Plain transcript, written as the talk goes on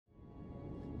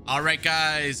All right,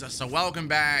 guys, so welcome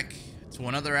back to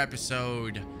another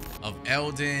episode of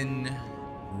Elden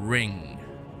Ring.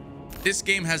 This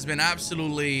game has been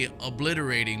absolutely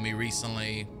obliterating me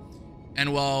recently,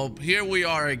 and well, here we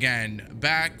are again,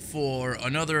 back for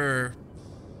another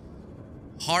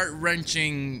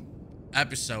heart-wrenching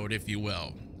episode, if you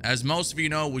will. As most of you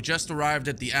know, we just arrived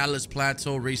at the Atlas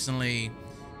Plateau recently,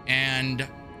 and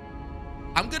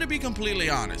I'm gonna be completely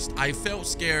honest, I felt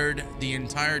scared the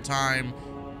entire time.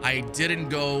 I didn't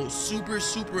go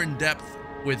super in depth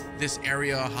with this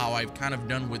area how I've kind of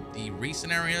done with the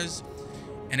recent areas,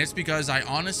 and it's because I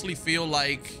honestly feel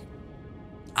like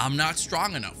I'm not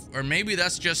strong enough, or maybe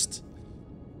that's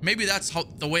how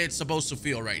the way it's supposed to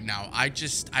feel right now.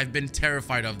 I've been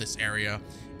terrified of this area,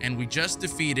 and we just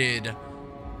defeated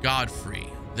Godfrey,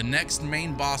 the next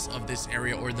main boss of this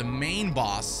area, or the main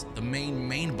boss, the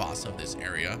main boss of this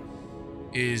area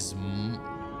is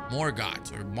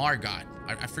MARGOTT, or MARGOTT.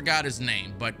 I forgot his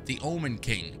name, but the Omen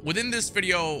King. Within this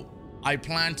video, I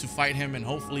plan to fight him and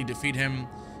hopefully defeat him,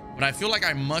 but I feel like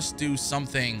I must do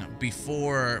something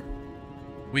before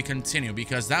we continue,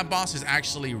 because that boss is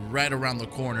actually right around the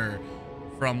corner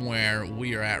from where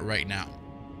we are at right now.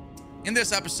 In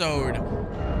this episode,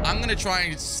 I'm gonna try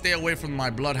and stay away from my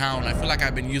Bloodhound. I feel like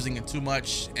I've been using it too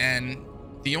much, and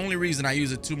the only reason I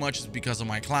use it too much is because of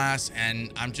my class,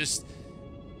 and I'm just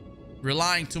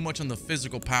relying too much on the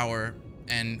physical power,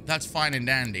 and that's fine and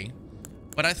dandy.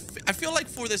 But I feel like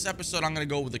for this episode, I'm gonna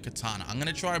go with the katana. I'm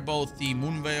gonna try both the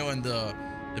Moonveil and the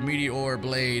Meteor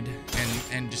Blade,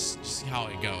 and just see how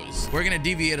it goes. We're gonna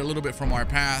deviate a little bit from our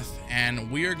path, and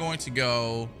we are going to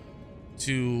go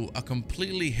to a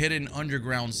completely hidden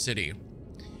underground city,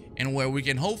 and where we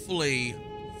can hopefully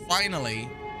finally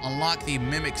unlock the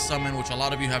Mimic Summon, which a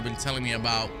lot of you have been telling me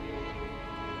about,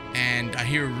 and I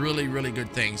hear really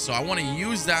good things. So I want to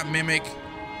use that Mimic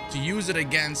to use it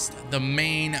against the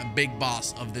main big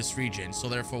boss of this region, so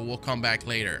therefore we'll come back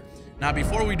later. Now,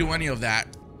 before we do any of that,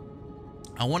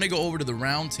 I want to go over to the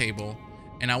round table,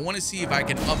 and I want to see if I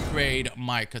can upgrade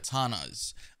my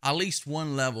katanas, at least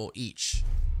one level each.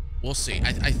 We'll see.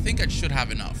 I think I should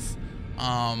have enough.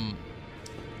 I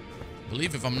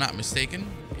believe, if I'm not mistaken,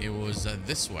 it was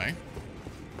this way.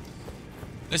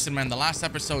 Listen, man, the last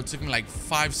episode took me like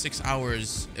 5-6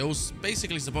 hours. It was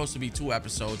basically supposed to be 2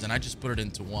 episodes, and I just put it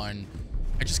into one.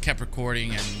 I just kept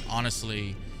recording, and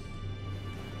honestly,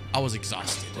 I was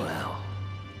exhausted. Well,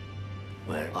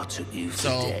 I took you for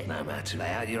dead, no matter. Lay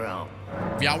out your own.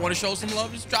 If y'all want to show some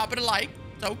love, just drop it a like.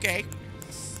 It's okay.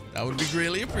 That would be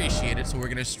greatly appreciated. So we're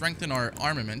going to strengthen our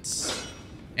armaments.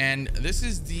 And this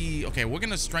is the... Okay, we're going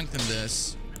to strengthen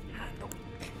this.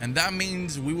 And that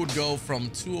means we would go from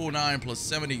 209 plus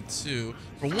 72.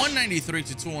 From 193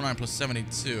 to 209 plus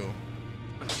 72.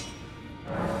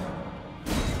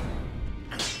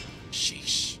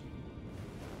 Sheesh.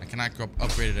 I cannot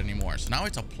upgrade it anymore. So now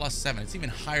it's a +7. It's even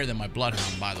higher than my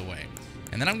Bloodhound, by the way.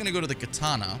 And then I'm going to go to the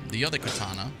katana, the other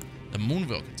katana, the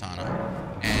Moonveil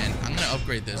katana. And I'm going to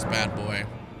upgrade this bad boy.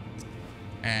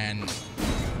 And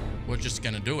we're just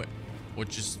going to do it. We're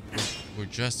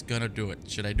just gonna do it.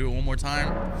 Should I do it one more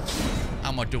time?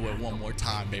 I'm gonna do it one more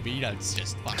time, baby. Let's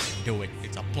just fucking do it.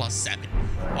 It's a +7.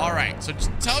 All right, so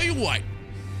just tell you what,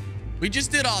 we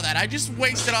just did all that. I just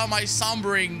wasted all my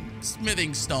sombering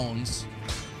smithing stones.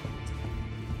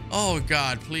 Oh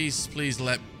God, please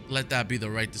let that be the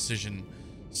right decision.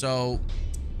 So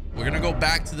we're gonna go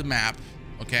back to the map,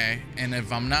 okay? And if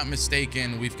I'm not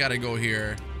mistaken, we've got to go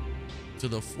here to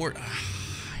the fort.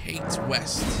 I hate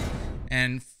west.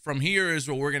 And from here is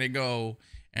where we're gonna go,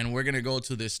 and we're gonna go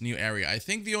to this new area. I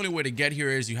think the only way to get here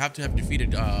is you have to have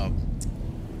defeated what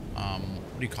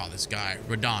do you call this guy?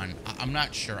 Radon. I'm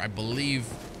not sure. I believe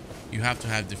you have to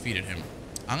have defeated him.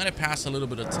 I'm gonna pass a little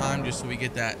bit of time just so we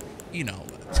get that, you know,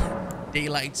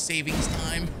 daylight savings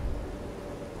time.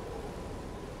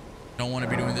 Don't want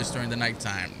to be doing this during the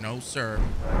nighttime. No, sir.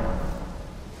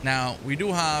 Now we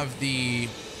do have the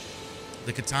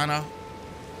katana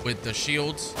with the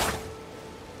shields.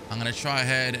 I'm gonna try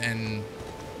ahead and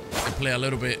play a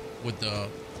little bit with the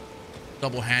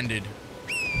double-handed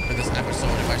for this episode.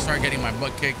 If I start getting my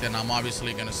butt kicked, then I'm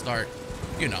obviously gonna start,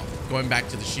 you know, going back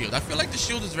to the shield. I feel like the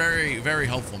shield is very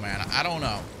helpful, man. I don't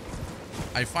know.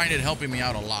 I find it helping me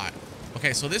out a lot.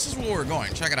 Okay, so this is where we're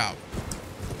going. Check it out.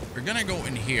 We're gonna go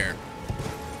in here.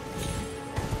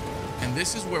 And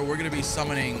this is where we're gonna be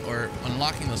summoning, or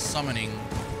unlocking the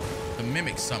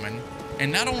Mimic Summon.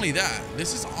 And not only that,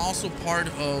 this is also part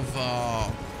of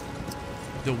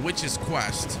the witch's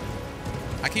quest.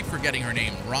 I keep forgetting her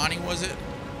name. Ronnie, was it?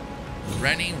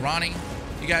 Ronnie?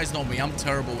 You guys know me. I'm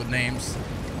terrible with names.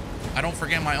 I don't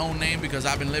forget my own name because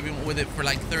I've been living with it for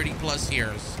like 30 plus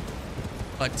years.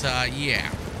 But yeah,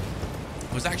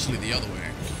 it was actually the other way.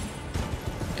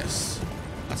 Yes,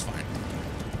 that's fine.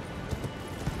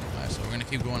 All right, so we're gonna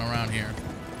keep going around here.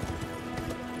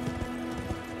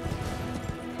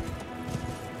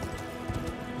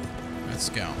 Let's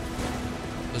go.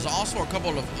 There's also a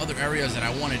couple of other areas that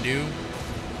I want to do.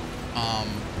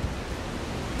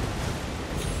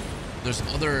 There's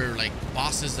other like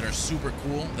bosses that are super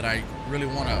cool that I really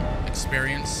want to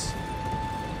experience.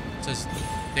 It says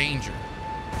danger.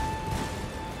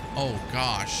 Oh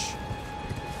gosh.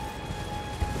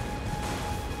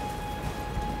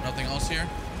 Nothing else here?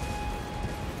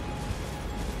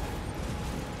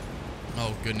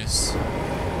 Oh goodness.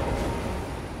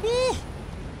 Woo!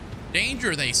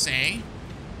 Danger, they say.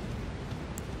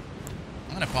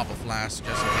 I'm gonna pop a flask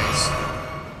just in case.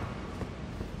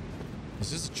 Is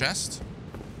this a chest?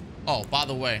 Oh, by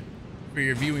the way, for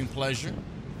your viewing pleasure,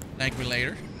 thank me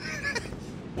later.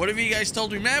 What if you guys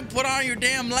told me, man, put on your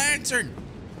damn lantern?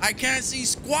 I can't see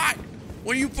squat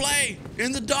when you play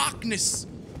in the darkness.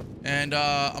 And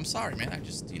I'm sorry, man. I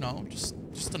just, you know,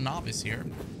 just a novice here.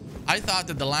 I thought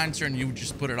that the lantern, you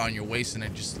just put it on your waist and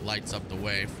it just lights up the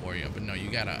way for you. But no, you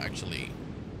gotta actually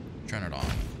turn it on.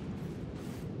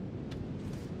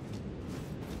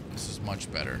 This is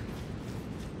much better.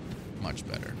 Much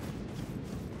better.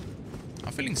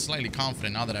 I'm feeling slightly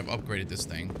confident now that I've upgraded this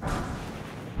thing.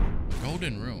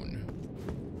 Golden rune.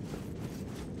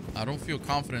 I don't feel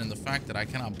confident in the fact that I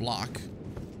cannot block.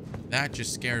 That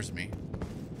just scares me.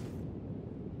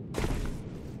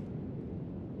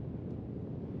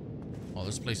 Oh,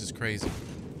 this place is crazy.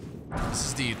 This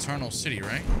is the Eternal City,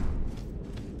 right?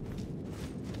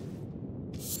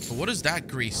 So what does that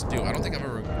grease do? I don't think I've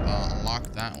ever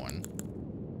unlocked that one.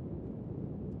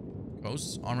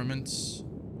 Coat armaments.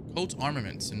 Coat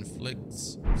armaments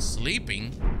inflicts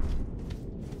sleeping.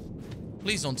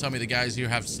 Please don't tell me the guys here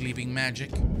have sleeping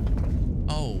magic.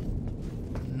 Oh,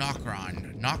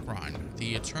 Nokron,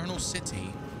 the Eternal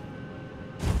City.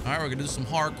 All right, we're gonna do some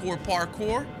hardcore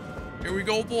parkour. Here we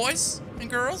go, boys and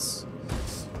girls.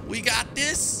 We got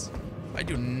this. I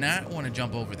do not want to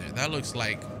jump over there. That looks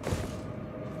like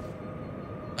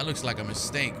a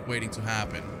mistake waiting to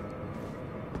happen.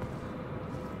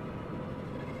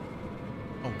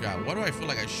 Oh God, why do I feel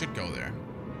like I should go there?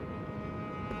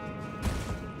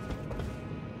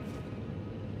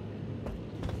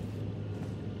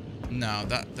 No,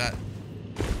 that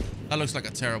looks like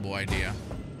a terrible idea.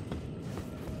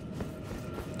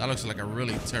 That looks like a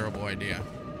really terrible idea.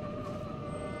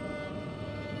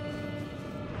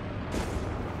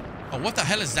 Oh, what the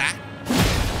hell is that?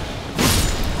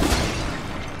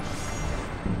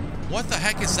 What the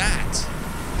heck is that?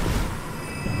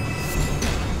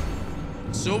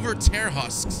 Silver tear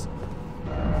husks.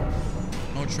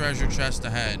 No treasure chest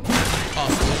ahead. Oh,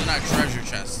 so those are not treasure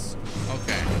chests.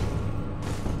 Okay.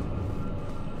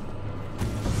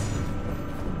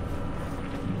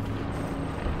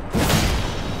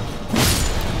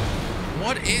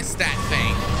 What is that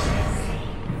thing?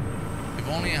 If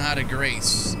only I had a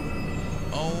grace.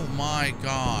 Oh my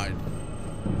God.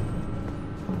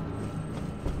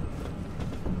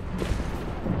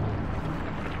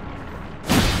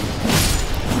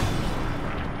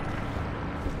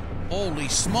 Holy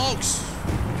smokes.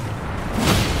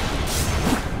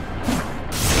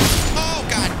 Oh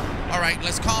God. All right,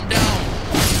 let's calm down.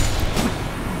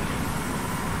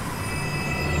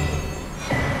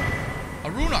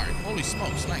 A rune arc. Holy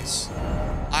smokes, nice.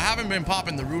 I haven't been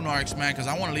popping the rune arcs, man, because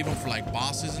I want to leave them for like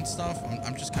bosses and stuff.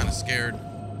 I'm just kind of scared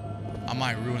I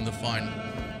might ruin the fun.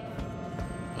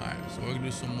 All right, so we're gonna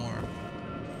do some more.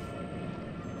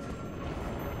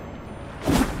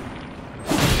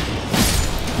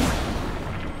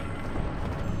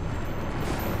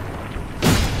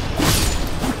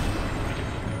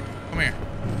 Come here.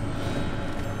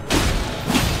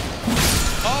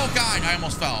 Oh God, I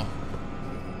almost fell.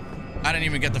 I didn't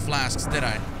even get the flasks, did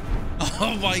I?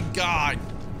 Oh my God.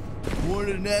 What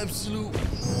an absolute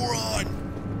moron.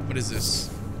 What is this?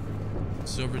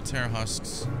 Silver tear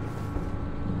husks.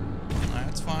 Alright,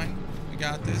 that's fine. We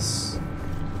got this.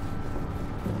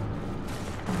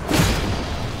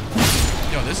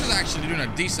 Yo, this is actually doing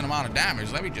a decent amount of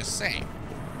damage, let me just say.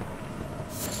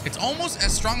 It's almost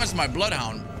as strong as my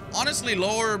Bloodhound. Honestly,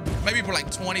 lower, maybe for like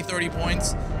 20, 30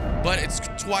 points. But it's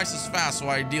twice as fast, so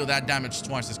I deal that damage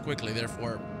twice as quickly.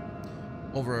 Therefore,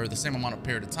 over the same amount of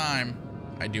period of time,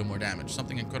 I deal more damage.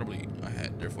 Something incredibly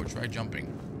ahead. Therefore, try jumping.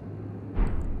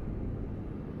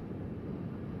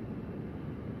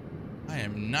 I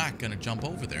am not gonna jump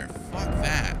over there. Fuck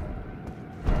that.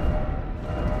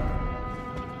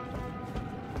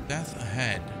 Death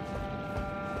ahead.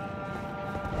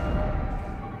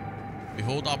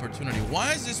 Behold opportunity.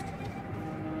 Why is this?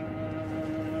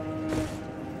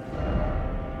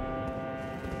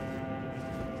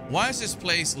 Why is this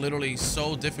place literally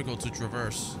so difficult to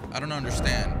traverse? I don't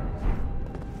understand.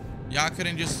 Y'all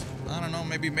couldn't just, I don't know,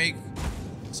 maybe make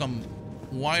some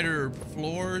wider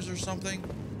floors or something?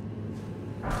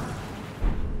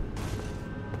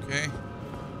 Okay.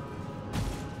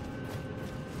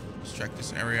 Let's check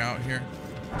this area out here.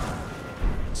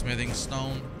 Smithing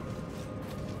stone.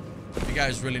 You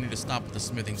guys really need to stop with the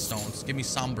smithing stones. Give me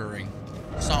somber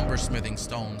smithing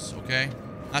stones, okay?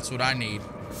 That's what I need.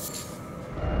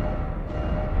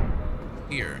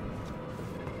 Here.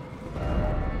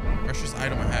 Precious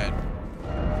item ahead.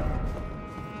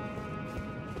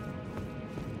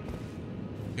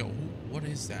 Yo, what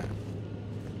is that?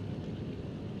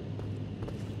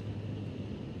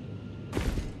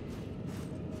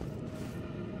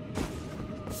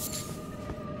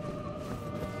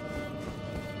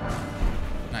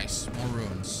 Nice, more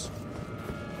runes.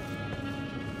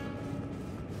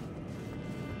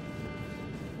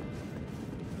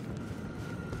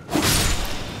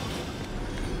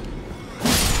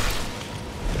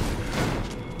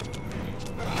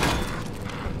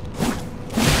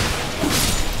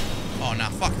 Oh, nah,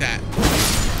 fuck that.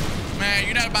 Man,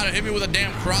 you're not about to hit me with a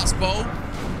damn crossbow.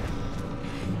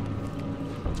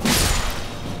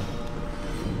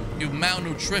 You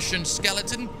malnutrition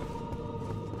skeleton.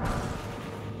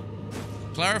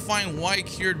 Clarifying white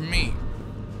cured meat.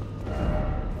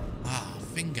 Ah,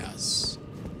 fingers.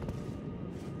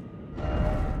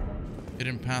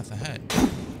 Hidden path ahead.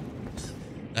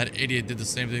 That idiot did the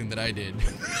same thing that I did.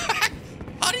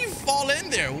 How do you fall in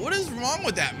there? What is wrong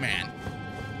with that man?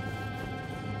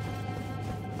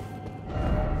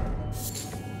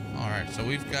 Alright, so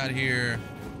we've got here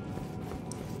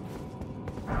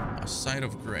a site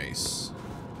of grace.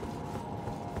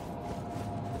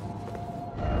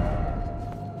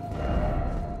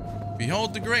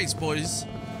 Behold the grace, boys.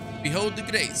 Behold the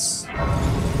grace.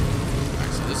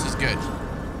 Alright, so this is good.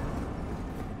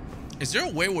 Is there a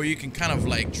way where you can kind of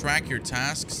like track your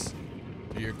tasks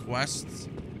or your quests?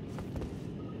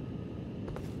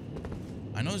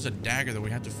 I know there's a dagger that we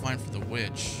have to find for the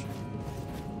witch.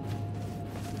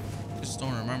 Just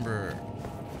don't remember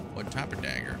what type of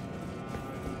dagger.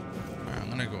 Alright, I'm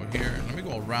gonna go here. Let me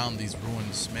go around these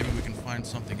ruins. Maybe we can find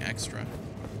something extra.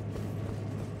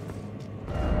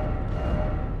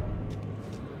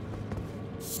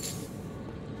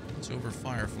 Silver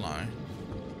firefly.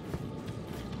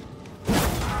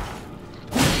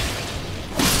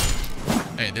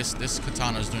 Hey, this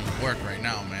katana is doing work right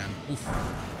now, man. Oof.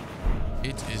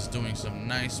 It is doing some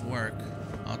nice work.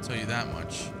 I'll tell you that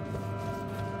much.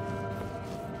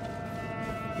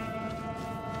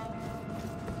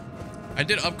 I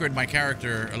did upgrade my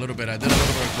character a little bit. I did a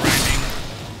little bit of grinding.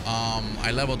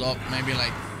 I leveled up maybe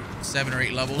like 7 or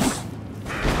 8 levels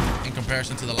in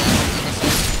comparison to the last episode.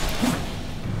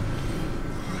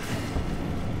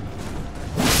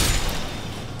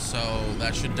 So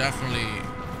that should definitely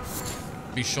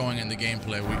be showing in the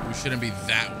gameplay. We shouldn't be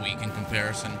that weak in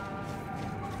comparison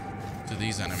to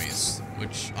these enemies,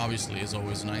 which obviously is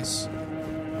always nice.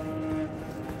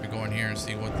 We go in here and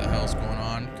see what the hell's going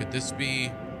on. Could this be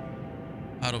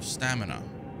out of stamina?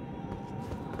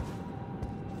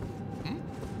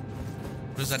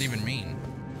 What does that even mean?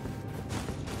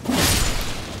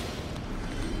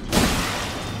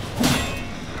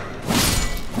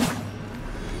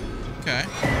 Okay.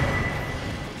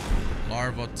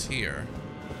 Larval tier.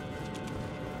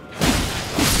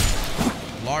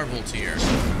 Larval tier.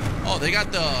 Oh, they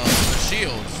got the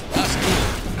shields. That's cool.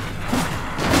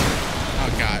 Oh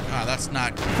god. Oh, that's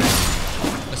not.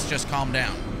 Let's just calm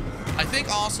down. I think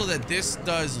also that this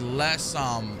does less,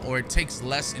 or it takes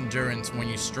less endurance when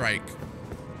you strike,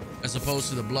 as opposed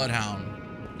to the Bloodhound.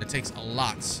 It takes a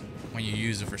lot when you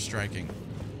use it for striking.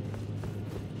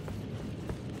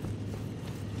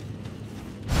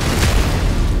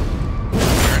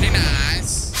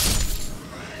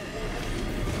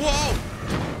 Whoa!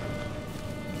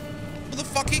 Where the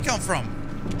fuck he come from?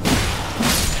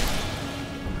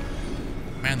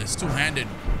 Man, this two-handed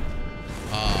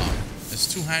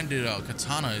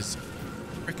katana is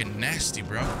freaking nasty,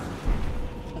 bro.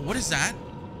 Oh, what is that?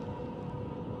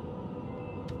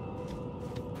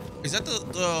 Is that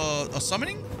a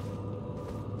summoning?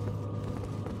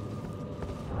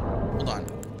 Hold on.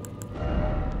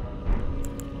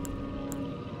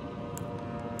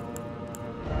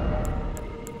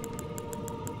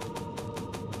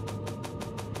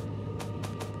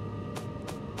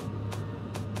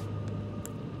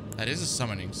 That this is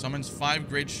summoning. Summons 5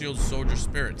 Great Shield Soldier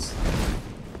Spirits.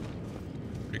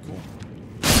 Pretty cool.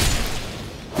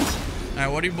 Alright,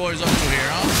 what are you boys up to here,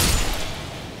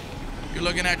 huh? You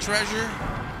looking at treasure?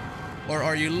 Or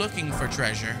are you looking for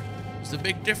treasure? It's a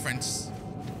big difference.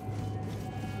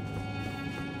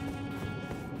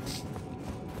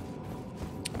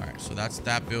 Alright, so that's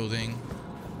that building.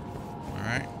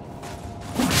 Alright.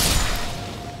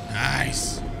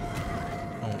 Nice.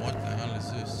 Oh, what the hell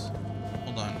is this?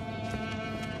 Hold on.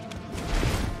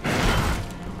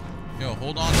 Yo,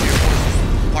 hold on to your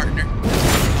horses, partner.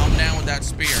 I'm down with that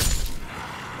spear.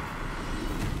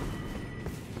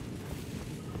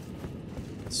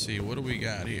 Let's see, what do we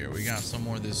got here? We got some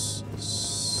more of this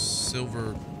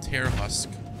silver tear husk.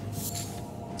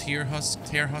 Tear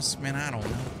husk, man, I don't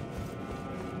know.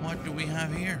 What do we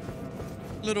have here?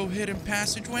 Little hidden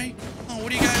passageway? Oh,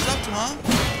 what are you guys up to, huh?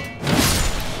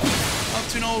 Up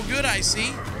to no good, I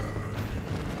see.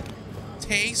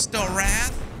 Taste the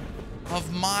wrath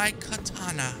of my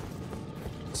katana.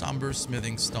 Somber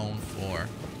smithing stone 4.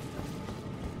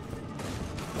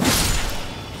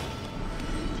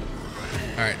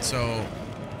 Alright, so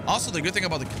also the good thing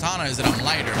about the katana is that I'm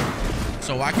lighter.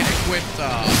 So I can equip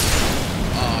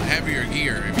heavier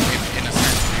gear if in a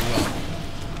sense, if you will.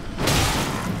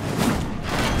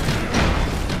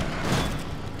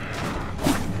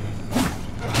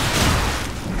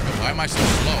 Why am I so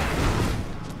slow?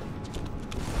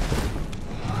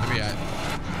 Maybe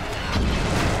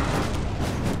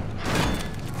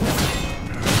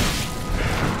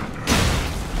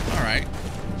Alright.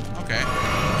 Okay.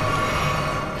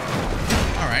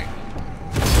 Alright.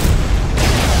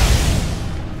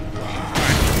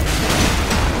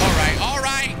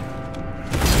 Alright.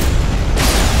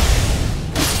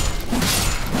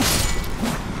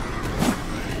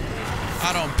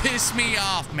 I don't piss me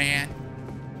off, man.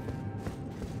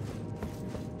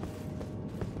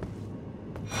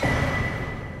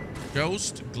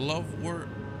 Ghost glove work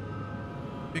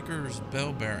Picker's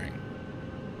bell bearing.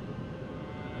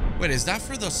 Wait, is that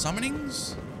for the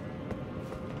summonings?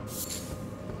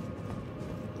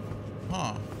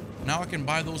 Huh. Now I can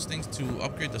buy those things to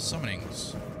upgrade the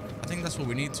summonings. I think that's what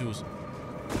we need to.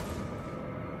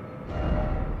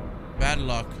 Bad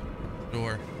luck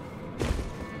door.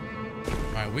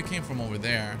 Alright, we came from over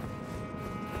there.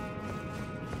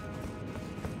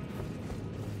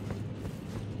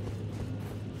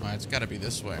 It's got to be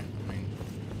this way. I mean,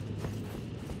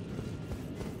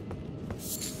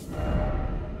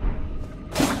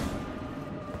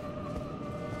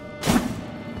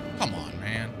 come on,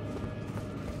 man.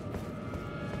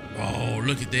 Oh,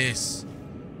 look at this.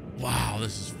 Wow,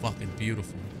 this is fucking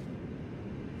beautiful.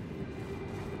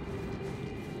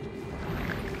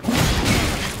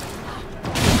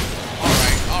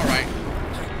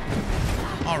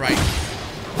 All right.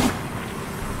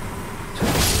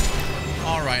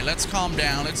 Alright, let's calm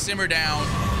down. Let's simmer down.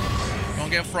 Don't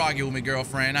get froggy with me,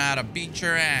 girlfriend. I had to beat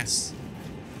your ass.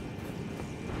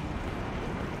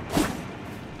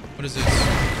 What is this?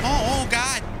 Oh,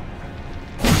 God.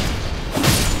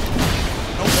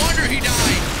 No wonder he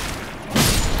died.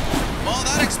 Well,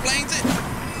 that explains it.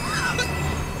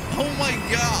 Oh, my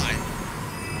God.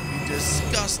 You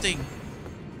disgusting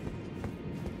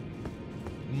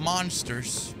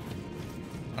monsters.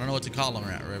 I don't know what to call them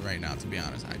right now, to be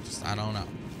honest. I don't know.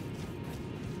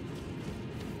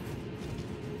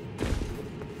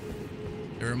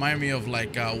 It reminded me of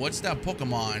like, what's that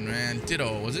Pokemon, man?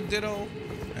 Ditto. Was it Ditto?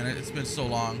 And it's been so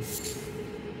long.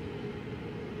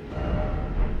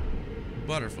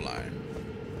 Butterfly.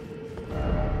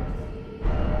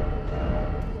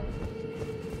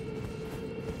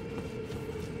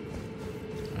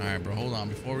 Alright, bro, hold on.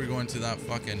 Before we go into that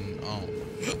fucking...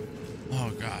 Oh,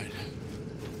 God.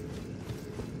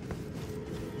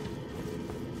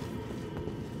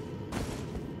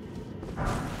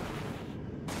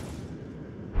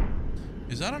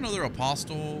 Is that another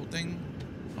apostle thing?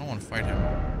 I don't want to fight him.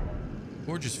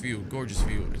 Gorgeous view, gorgeous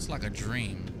view. It's like a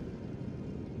dream.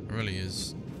 It really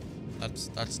is.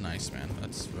 That's nice, man.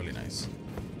 That's really nice.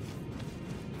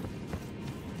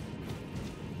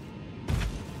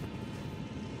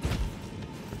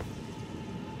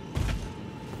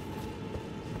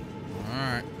 All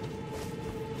right.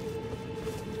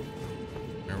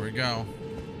 Here we go.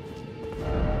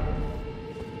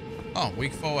 Oh,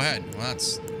 weak foe ahead. Well,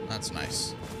 that's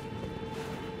nice.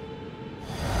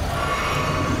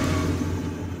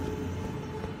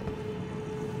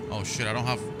 Oh shit, I don't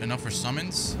have enough for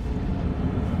summons.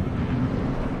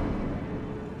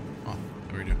 Oh,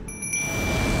 there we do.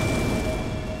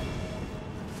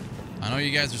 I know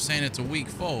you guys are saying it's a weak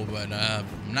foe, but I'm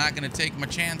not gonna take my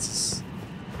chances.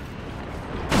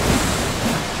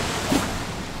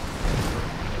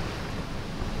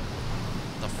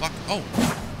 fuck? Oh.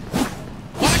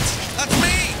 What? That's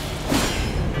me!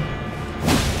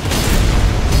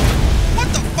 What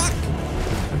the fuck?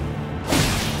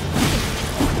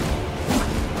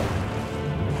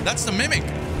 That's the mimic.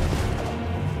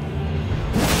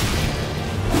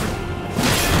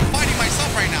 I'm fighting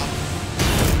myself right now.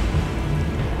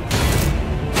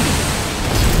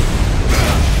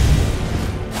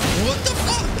 What the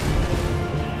fuck?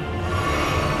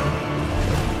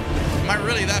 Am I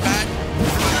really that bad?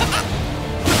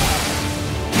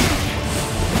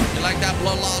 You like that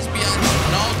blood loss, bitch?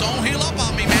 No, don't heal up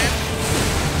on me, man.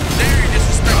 Dare you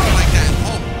disrespect me like that?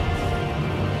 Oh.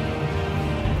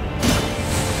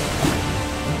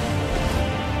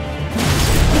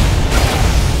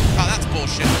 Oh, that's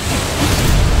bullshit.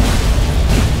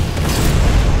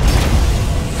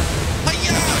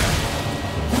 Hi-ya!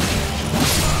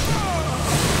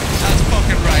 That's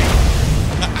fucking right.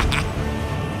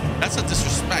 That's a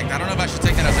disrespect. I don't know if I should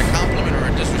take that as a compliment or a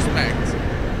disrespect.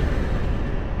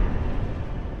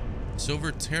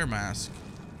 Silver tear mask.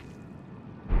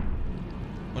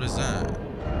 What is that?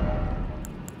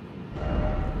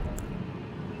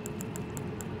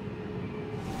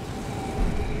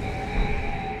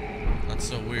 That's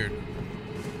so weird.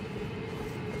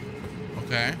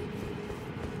 Okay.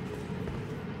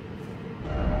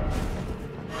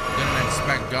 Didn't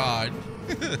expect God.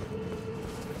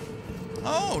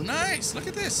 Oh, nice. Look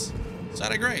at this.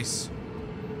 Side of grace.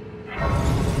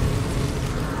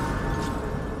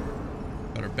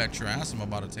 Better bet your ass I'm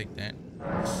about to take that.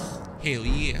 Hell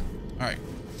yeah. All right.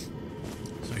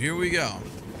 So here we go.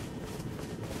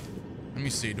 Let me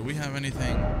see. Do we have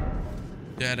anything?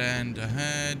 Dead end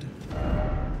ahead.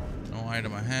 No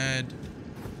item ahead.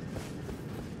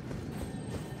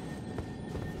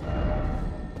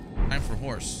 Time for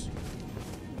horse.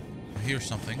 I hear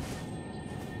something.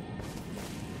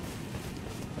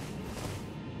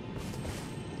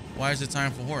 Why is it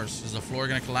time for horse? Is the floor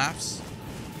gonna collapse?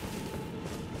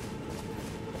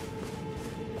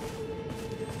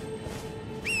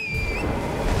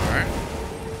 Alright.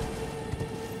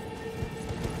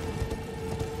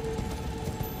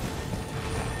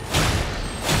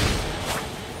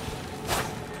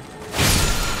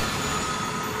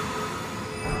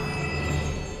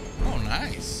 Oh,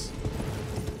 nice.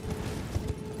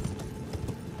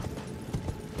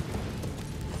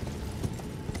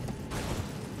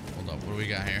 What do we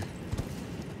got here?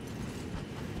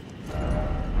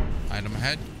 Item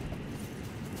ahead.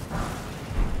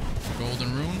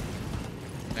 Golden rune.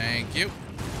 Thank you.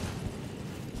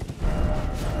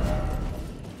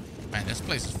 Man, this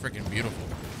place is freaking beautiful.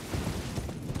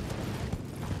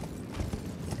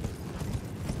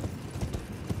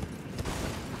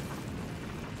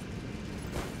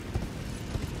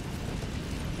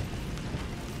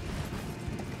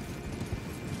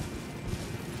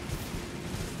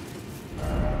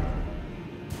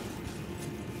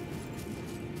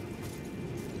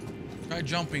 Try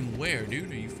jumping where,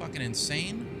 dude? Are you fucking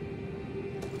insane?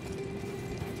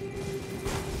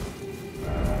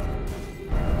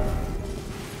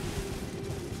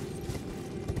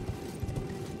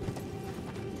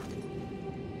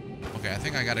 Okay, I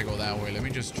think I gotta go that way. Let me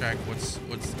just check what's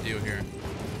the deal here.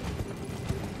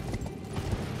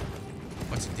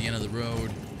 What's at the end of the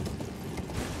road?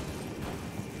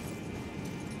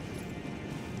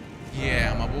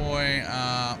 Yeah, my boy.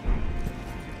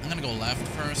 I'm gonna go left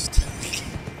first.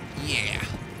 Yeah,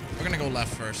 we're gonna go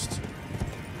left first.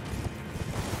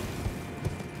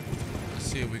 Let's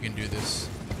see if we can do this.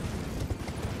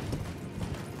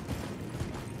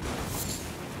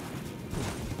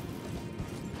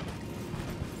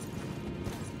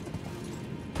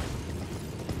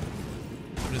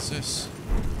 What is this?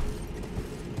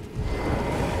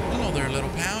 Hello there, little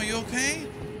pal. You okay?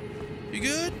 You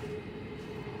good?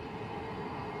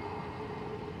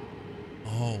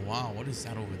 Oh, wow. What is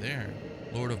that over there?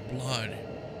 Lord of Blood,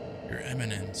 Your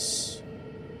Eminence.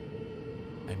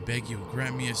 I beg you,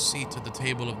 grant me a seat at the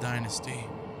table of dynasty.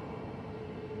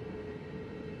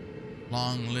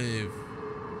 Long live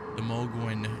the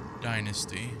Mogwin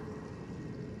dynasty.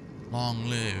 Long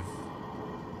live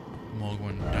the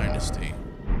Mogwin dynasty.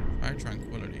 Try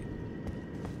tranquility.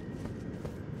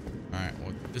 Alright,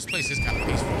 well, this place is kind of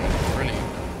peaceful. It's really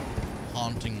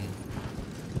haunting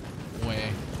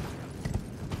way,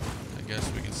 I guess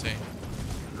we can say.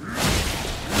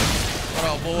 What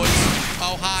up, boys?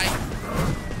 Oh, hi.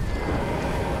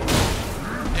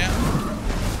 Yeah.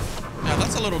 Yeah,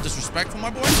 that's a little disrespectful,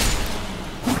 my boy.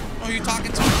 Who are you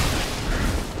talking to?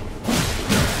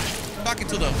 Talking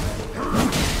to the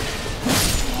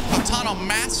Katana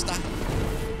Master.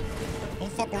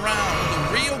 Don't fuck around with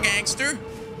the real gangster.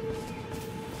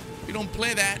 We don't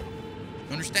play that.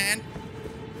 You understand?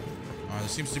 There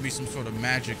seems to be some sort of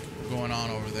magic going on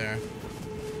over there.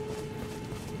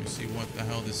 Let me see what the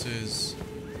hell this is.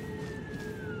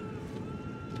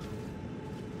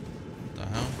 What the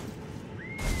hell?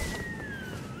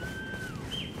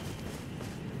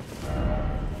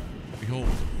 Behold,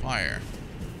 fire.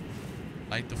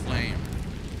 Light the flame.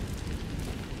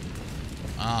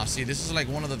 Ah, see, this is like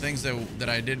one of the things that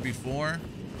I did before.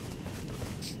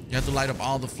 You have to light up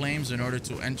all the flames in order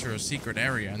to enter a secret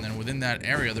area, and then within that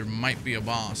area there might be a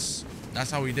boss.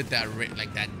 That's how we did that,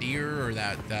 like that deer or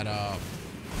that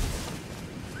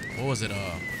what was it?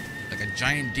 Like a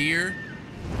giant deer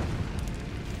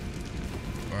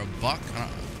or a buck? I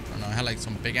don't know. It had like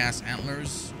some big ass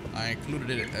antlers. I included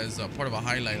it as a part of a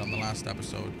highlight on the last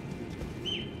episode.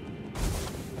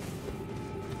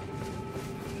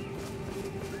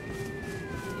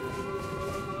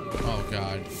 Oh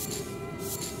God.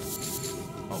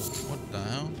 Oh, what the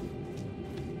hell?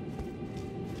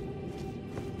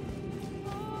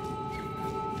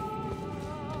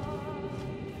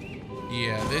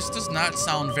 Yeah, this does not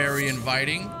sound very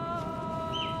inviting.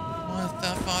 What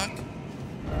the fuck?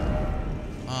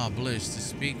 Ah, bliss, to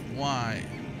speak why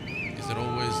is it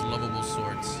always lovable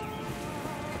swords?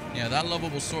 Yeah, that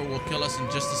lovable sword will kill us in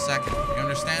just a second. You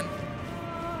understand?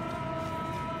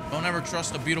 Don't ever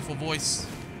trust a beautiful voice.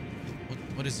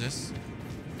 What is this?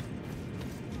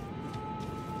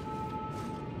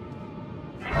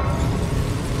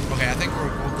 Okay, I think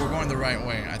we're going the right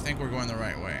way. I think we're going the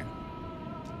right way.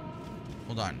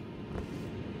 Hold on.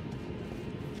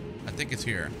 I think it's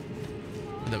here.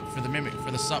 For the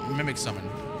mimic summon.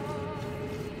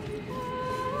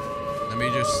 Let me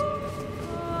just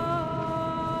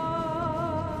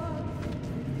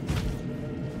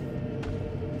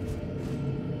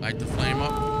light the flame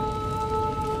up.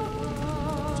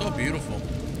 So beautiful.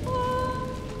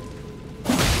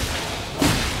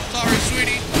 Sorry,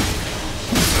 sweetie.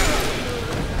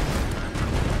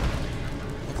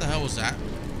 What the hell was that?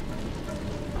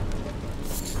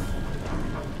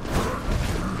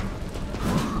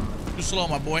 Too slow,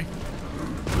 my boy.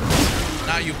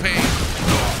 Now you pay.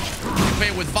 You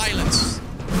pay with violence.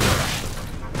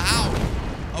 Ow.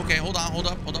 Okay, hold on, hold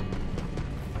up.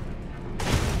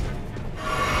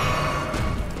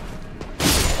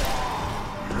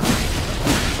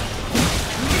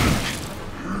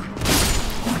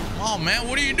 Oh man,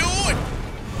 what are you doing?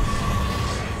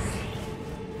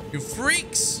 You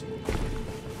freaks.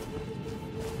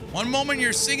 One moment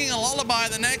you're singing a lullaby,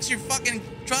 the next you're fucking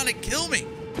trying to kill me.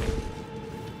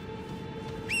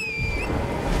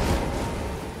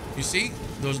 You see?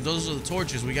 Those are the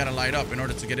torches we gotta light up in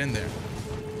order to get in there.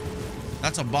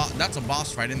 That's a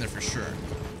boss fight in there for sure.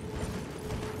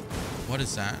 What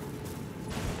is that?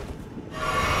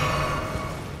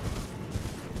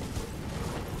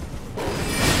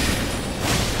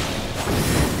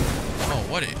 Oh,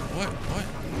 what?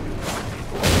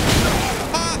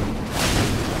 Ah!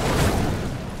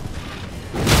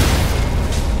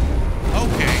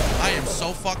 Okay, I am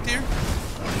so fucked here.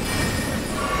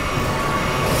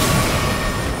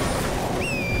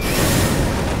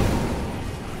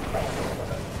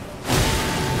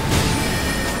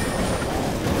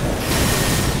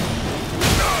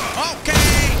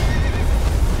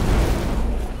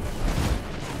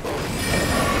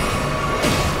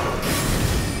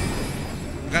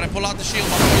 Pull out the shield,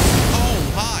 my boys.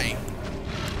 Oh, hi.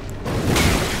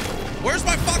 Where's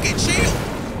my fucking shield?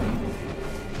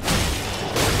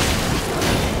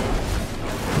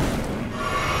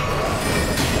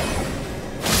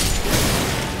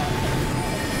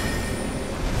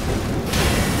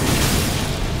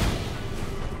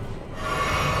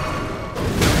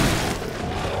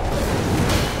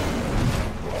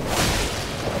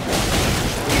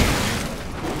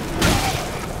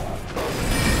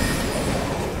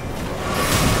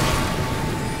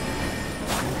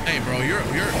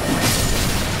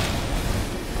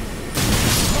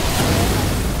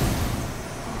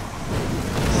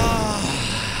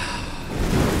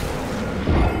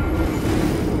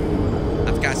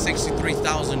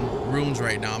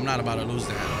 Right now, I'm not about to lose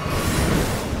that.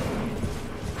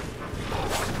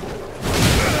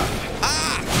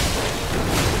 Ah!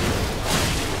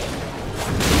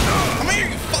 Come here,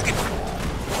 you fucking.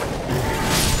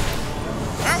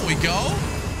 There we go.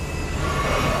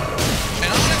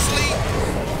 And honestly,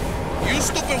 you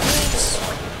stupid wolves,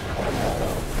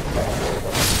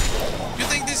 you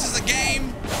think this is a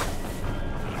game?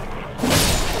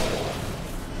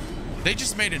 They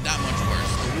just made it that much worse.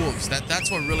 The wolves,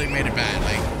 that's what really made it bad.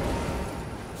 Like,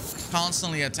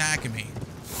 constantly attacking me.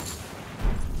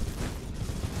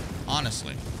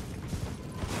 Honestly.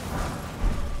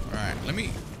 Alright. let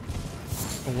me...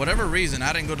 For whatever reason,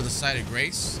 I didn't go to the site of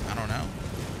grace. I don't know.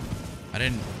 I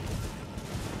didn't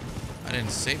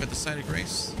save at the site of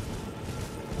grace.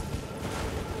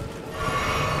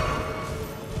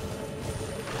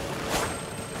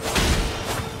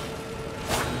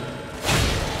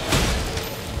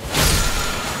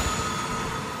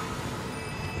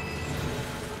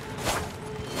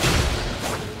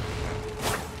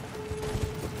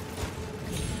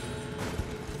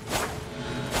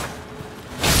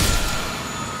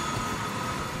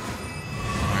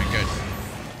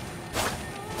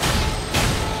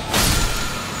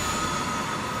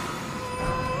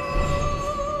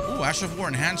 Ash of War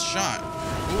enhanced shot.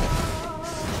 Cool.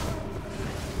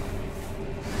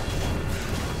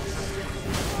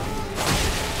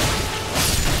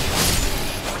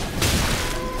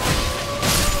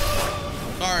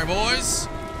 Sorry, boys.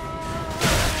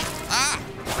 Ah.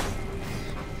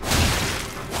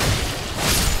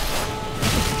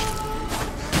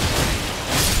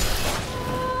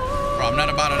 Bro, I'm not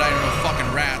about to die to no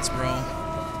fucking rats, bro.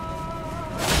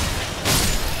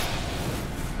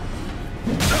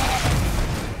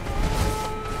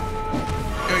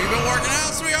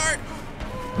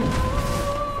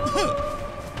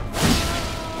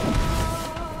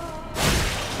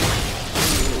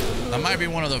 That might be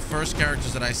one of the first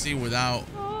characters that I see without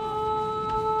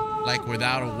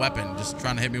a weapon, just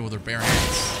trying to hit me with her bare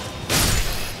hands.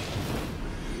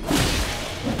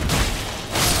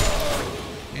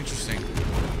 Interesting.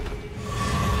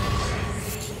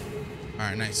 All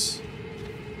right, nice.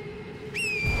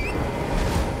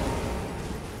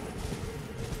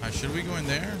 All right, should we go in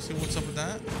there? See what's up with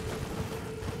that?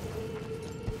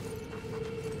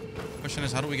 Question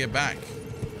is, how do we get back?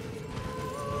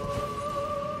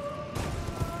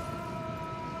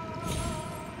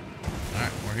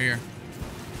 We're here.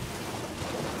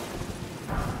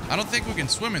 I don't think we can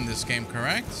swim in this game,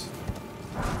 correct?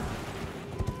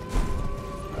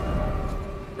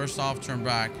 First off, turn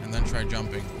back and then try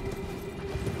jumping.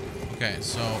 Okay,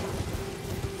 so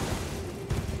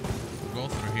we'll go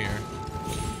through here.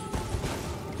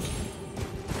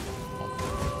 Oh,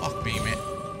 fuck me, man.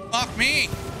 Fuck me!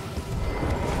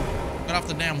 Get off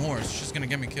the damn horse. She's gonna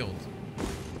get me killed.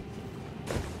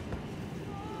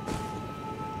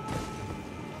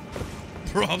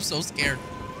 Bro, I'm so scared.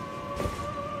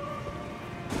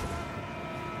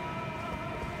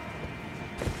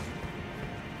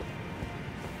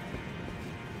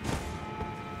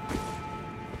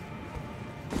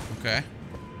 Okay.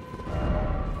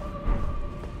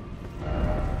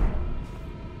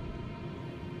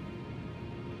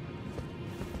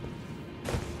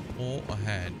 Pull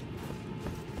ahead.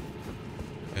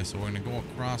 Okay, so we're gonna go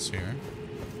across here.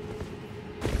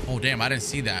 Oh damn, I didn't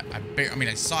see that. I mean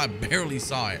I saw it, barely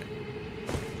saw it.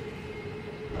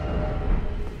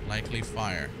 Likely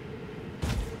fire.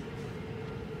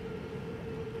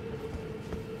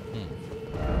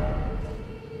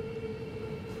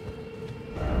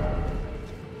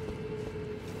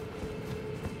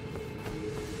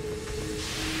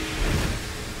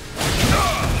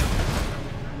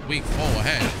 Weak, oh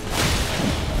ahead.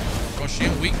 Oh, she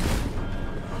ain't weak.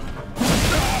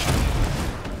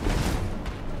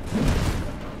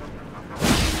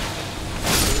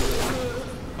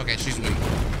 Okay, she's weak.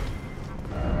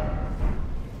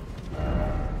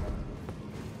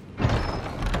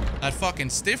 That fucking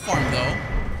stiff arm, though.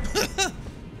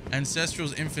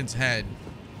 Ancestral's infant's head.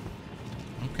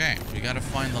 Okay, we gotta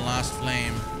find the last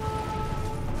flame.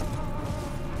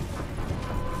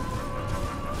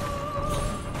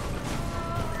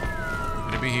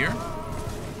 Could it be here?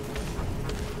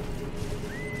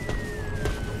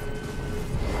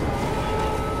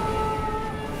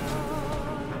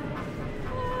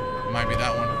 It might be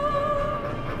that one.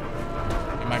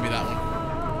 It might be that one.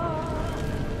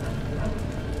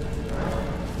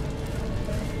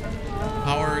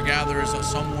 Power gathers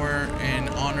somewhere in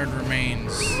honored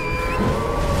remains.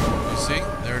 You see?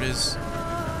 There it is.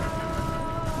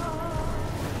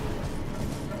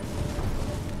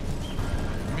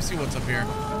 Let me see what's up here.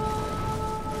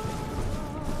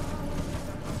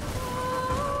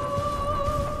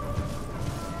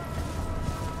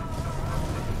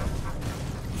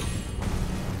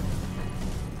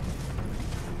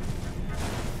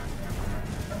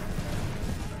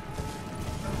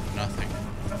 Nothing.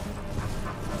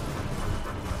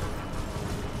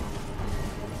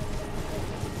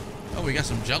 Oh, we got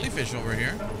some jellyfish over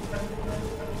here.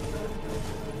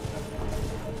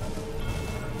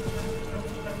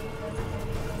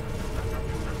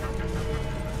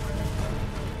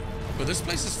 But this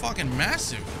place is fucking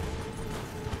massive.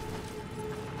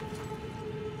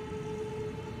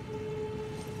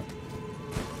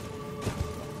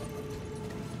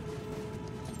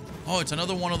 Oh, it's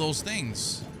another one of those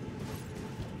things.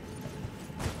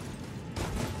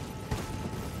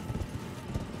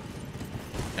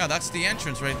 Yeah, that's the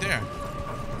entrance right there.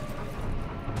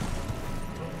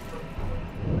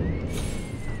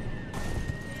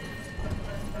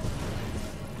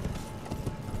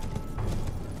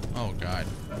 Oh, God.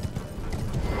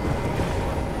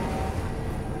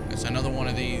 It's another one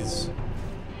of these.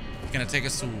 It's gonna take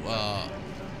us to,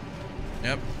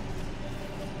 yep.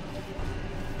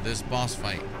 This boss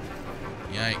fight.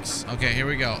 Yikes. Okay, here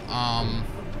we go. I'm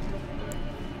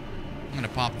gonna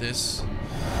pop this.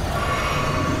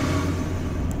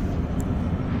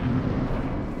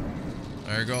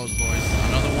 There it goes, boys.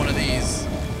 Another one of these.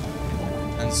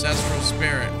 Ancestral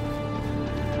spirit.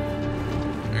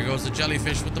 There goes the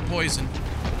jellyfish with the poison.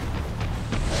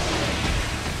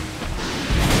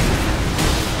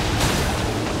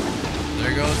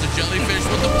 There goes the jellyfish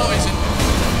with the poison.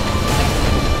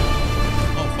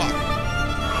 Oh, fuck.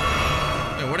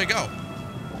 Hey, where'd it go?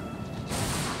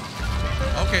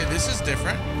 Okay, this is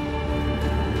different.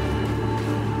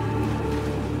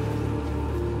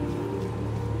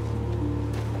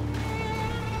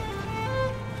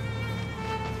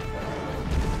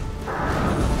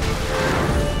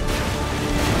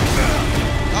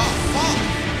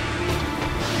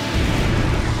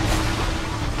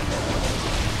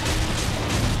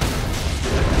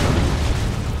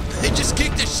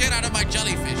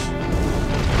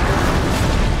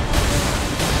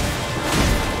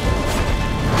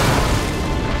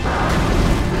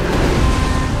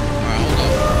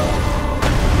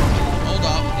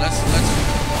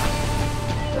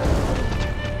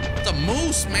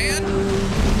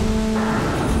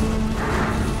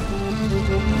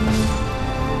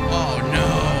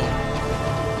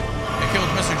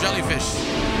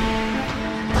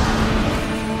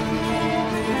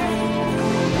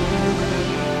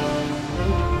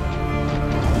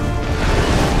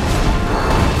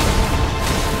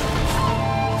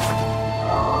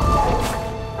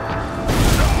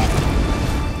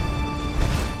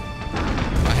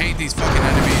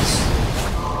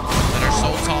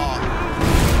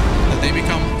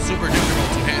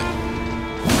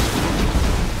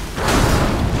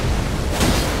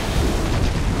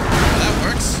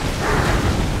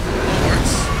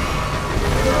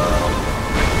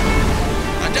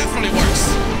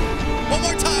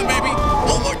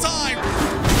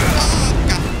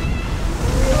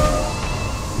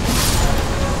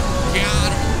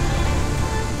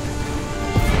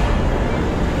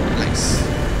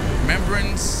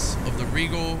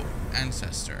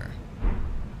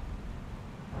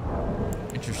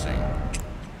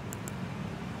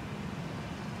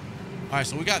 Alright,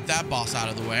 so we got that boss out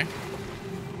of the way.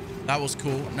 That was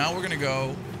cool. Now we're gonna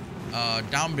go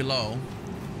down below.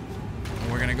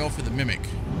 And we're gonna go for the mimic.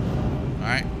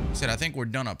 Alright. I think we're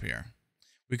done up here.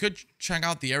 We could check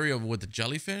out the area with the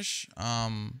jellyfish.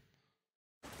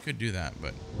 Could do that,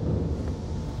 but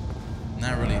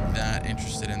not really that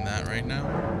interested in that right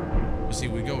now. You see,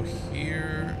 we go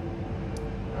here.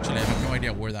 Actually, I have no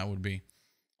idea where that would be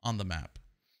on the map.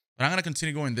 But I'm going to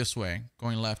continue going this way,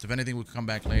 going left. If anything, we can come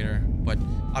back later. But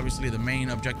obviously, the main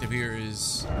objective here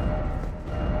is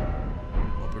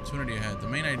opportunity ahead. The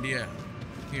main idea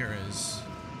here is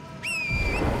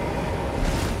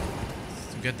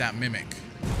to get that mimic.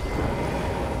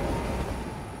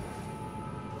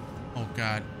 Oh,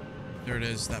 God. There it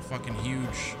is. That fucking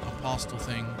huge apostle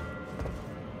thing.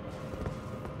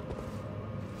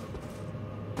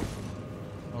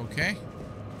 Okay.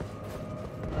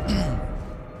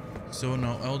 Still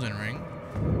no Elden Ring.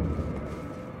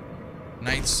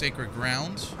 Knight's Sacred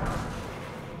Ground.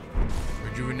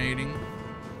 Rejuvenating.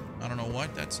 I don't know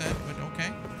what that said, but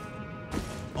okay.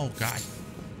 Oh, God.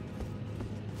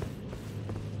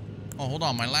 Oh, hold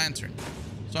on. My lantern.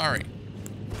 Sorry.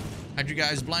 Had you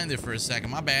guys blinded for a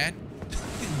second. My bad.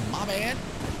 My bad.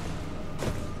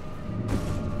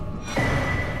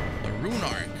 The Rune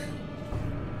Arc.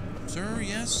 Sir,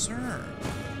 yes, sir.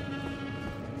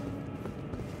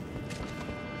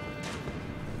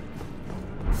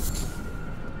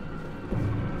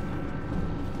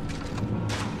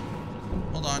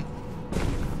 Hold on.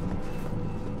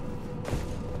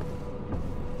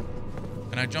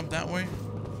 Can I jump that way?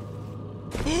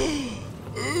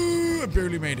 I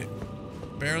barely made it.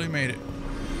 Barely made it.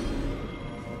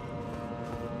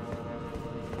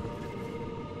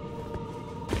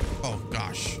 Oh,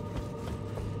 gosh.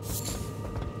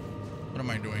 What am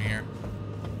I doing here?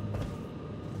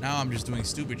 Now I'm just doing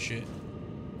stupid shit.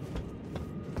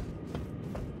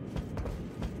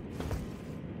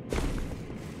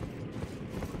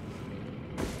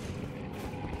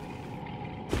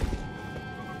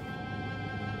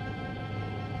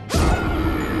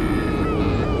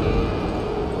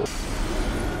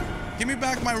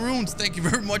 back my runes. Thank you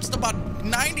very much. It's about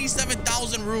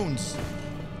 97,000 runes.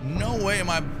 No way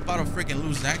am I about to freaking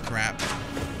lose that crap.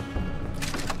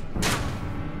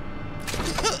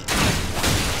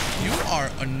 You are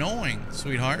annoying,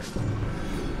 sweetheart.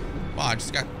 Wow, I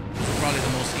just got probably the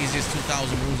most easiest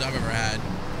 2,000 runes I've ever had.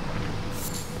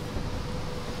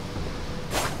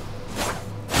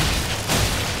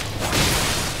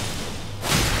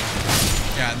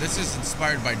 Yeah, this is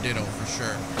inspired by Ditto for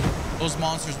sure. Those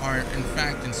monsters are in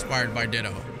fact inspired by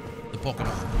Ditto, the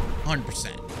Pokemon, 100%.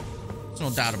 There's no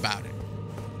doubt about it.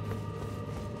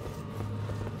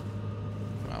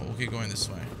 Wow, we'll keep going this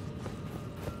way.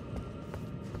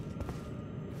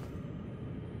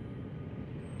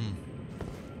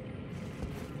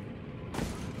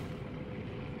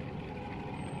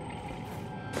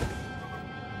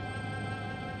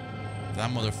 If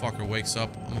that motherfucker wakes up,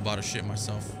 I'm about to shit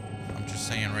myself. I'm just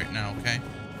saying right now, okay?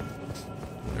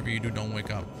 Whatever you do, don't wake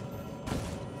up.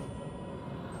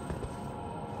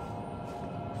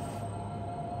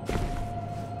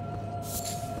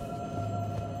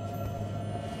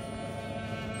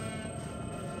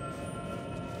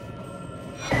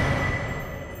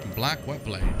 Black wet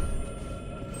blade.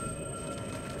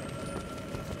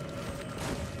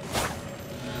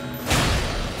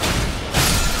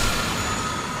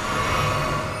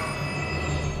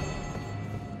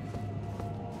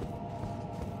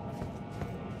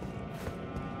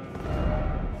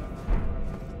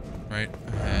 Right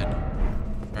ahead.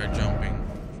 Try jumping.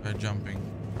 Try jumping.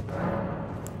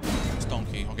 Stone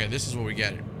key. Okay, this is where we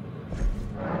get it.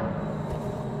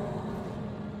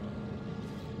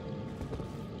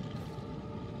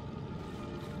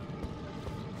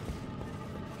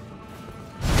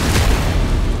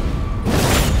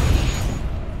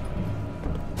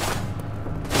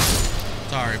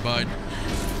 Sorry, bud.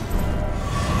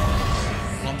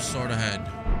 Plum sword ahead.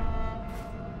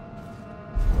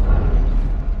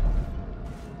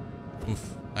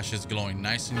 Oof, that shit's glowing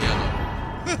nice and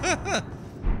yellow.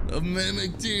 A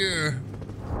mimic deer.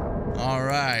 All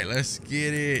right, let's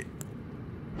get it.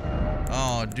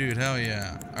 Oh, dude, hell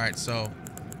yeah. All right, so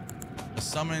the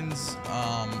summons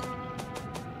are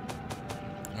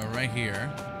right here.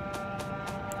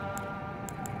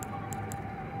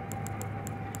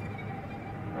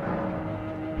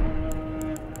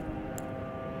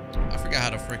 I forgot how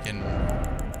to freaking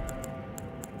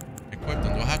equip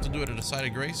them. Do I have to do it at a site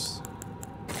of grace?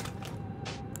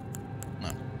 No.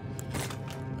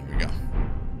 There we go.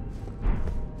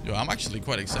 Yo, I'm actually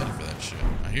quite excited for that shit.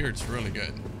 I hear it's really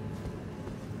good.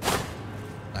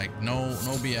 Like, no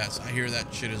BS. I hear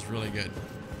that shit is really good.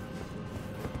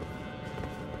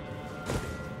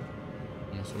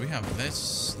 So we have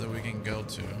this that we can go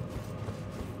to.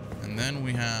 And then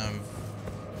we have...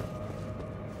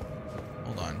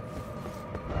 Hold on.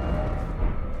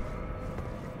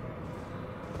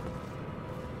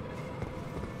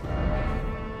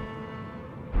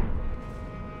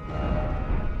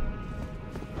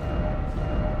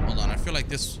 Like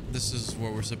this is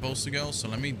where we're supposed to go, so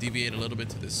let me deviate a little bit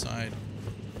to this side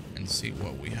and see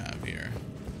what we have here.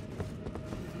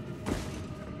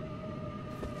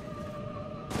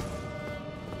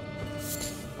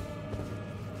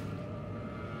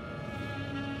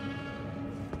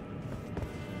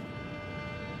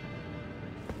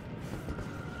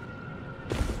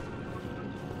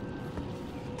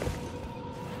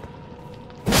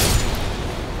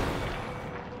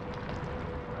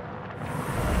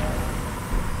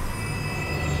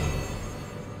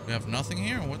 We have nothing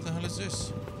here. What the hell is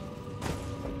this?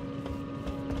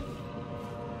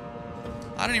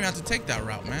 I didn't even have to take that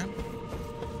route, man.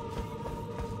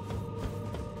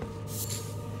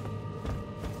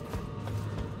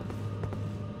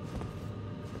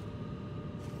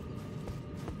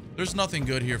 There's nothing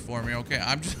good here for me. Okay,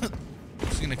 I'm just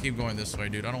gonna keep going this way,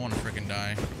 dude. I don't want to freaking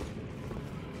die.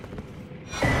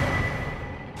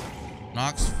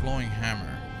 Nox flowing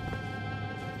hammer.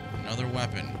 Another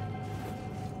weapon.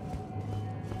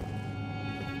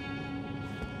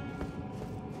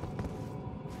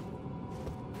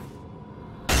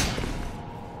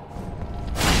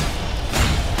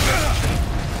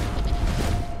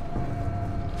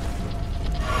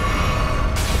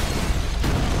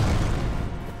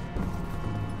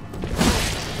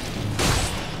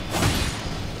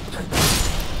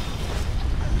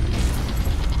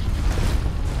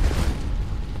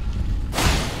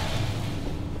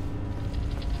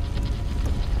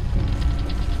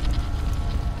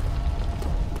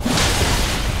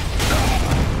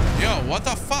 What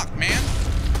the fuck, man?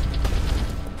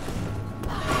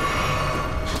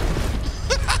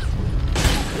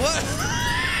 What?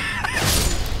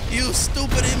 You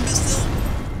stupid imbecile.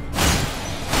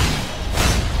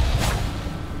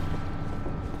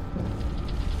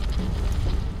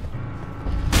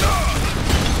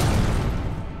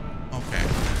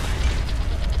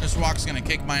 This rock's gonna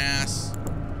kick my ass.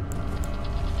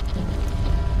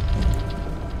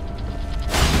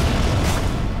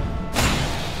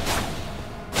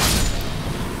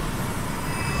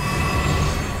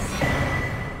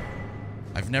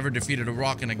 I've never defeated a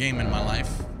rock in a game in my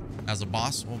life as a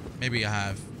boss. Well, maybe I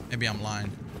have. Maybe I'm lying.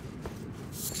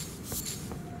 This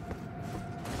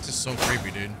is so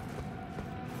creepy, dude.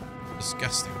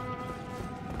 Disgusting.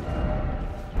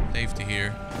 Safety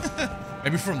here.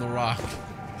 Maybe from the rock.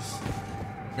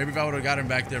 Maybe if I would have gotten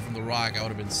back there from the rock, I would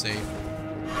have been safe.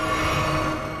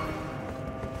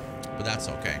 But that's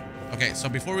okay. Okay, so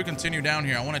before we continue down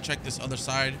here, I want to check this other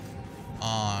side.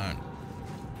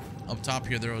 Up top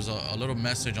here, there was a little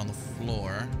message on the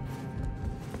floor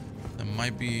that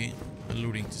might be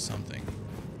alluding to something.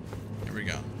 Here we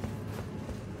go.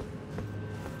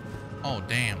 Oh,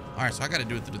 damn. All right, so I got to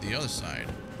do it through the other side.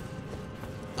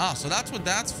 Ah, so that's what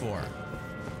that's for.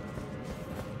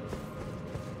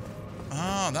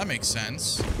 Ah, that makes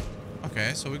sense.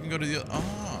 Okay, so we can go to the...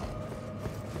 Oh.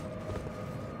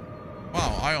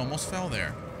 Wow, I almost fell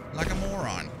there. Like a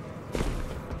moron.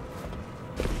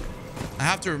 I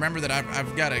have to remember that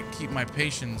I've got to keep my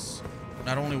patience,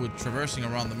 not only with traversing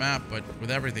around the map, but with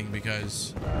everything,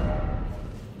 because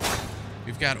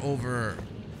we've got over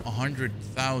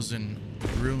 100,000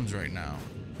 runes right now,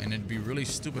 and it'd be really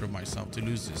stupid of myself to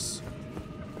lose this.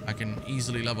 I can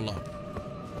easily level up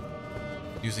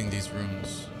using these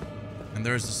runes. And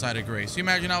there's the site of grace. You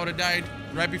imagine I would have died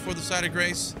right before the site of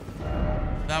grace?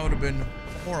 That would have been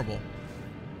horrible.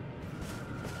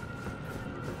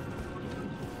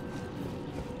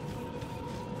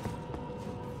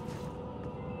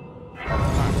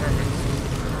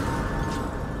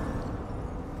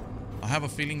 I have a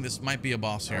feeling this might be a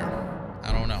boss here.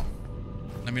 I don't know.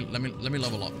 Let me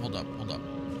level up. Hold up.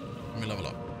 Let me level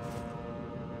up.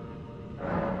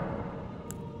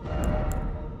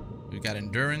 We got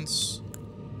endurance,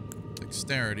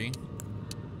 dexterity.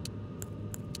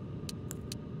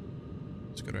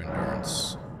 Let's go to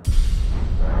endurance.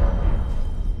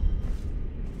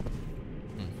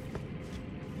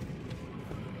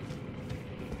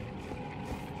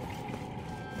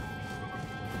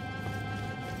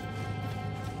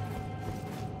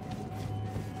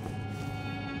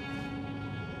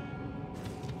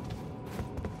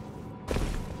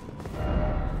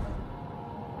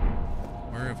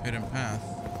 Hidden path.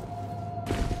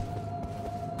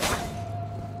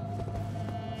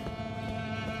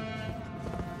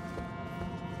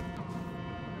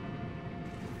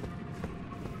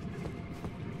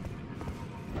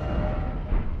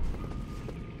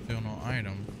 Still no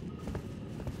item.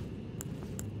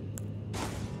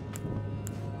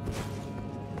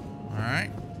 All right.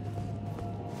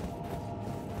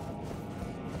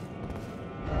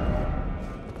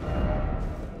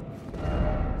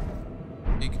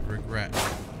 Regret.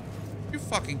 You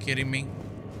fucking kidding me?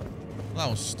 That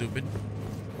was stupid.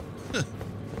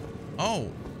 Oh.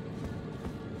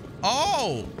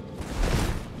 Oh.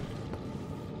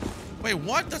 Wait,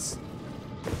 what? That's...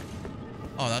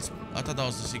 Oh, that's... I thought that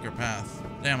was the secret path.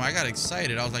 Damn, I got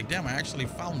excited. I was like, damn, I actually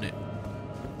found it.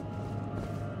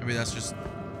 Maybe that's just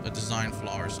a design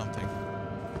flaw or something.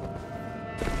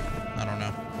 I don't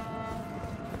know.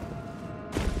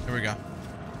 Here we go.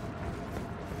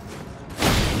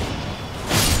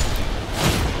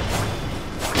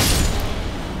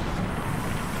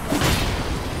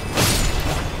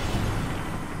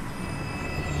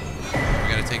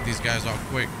 Take these guys off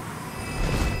quick.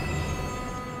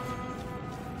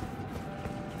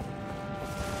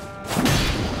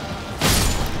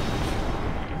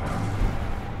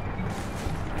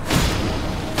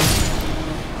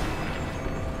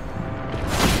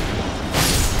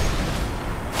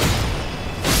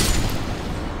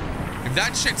 If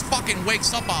that shit fucking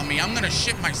wakes up on me, I'm gonna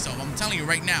shit myself. I'm telling you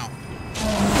right now.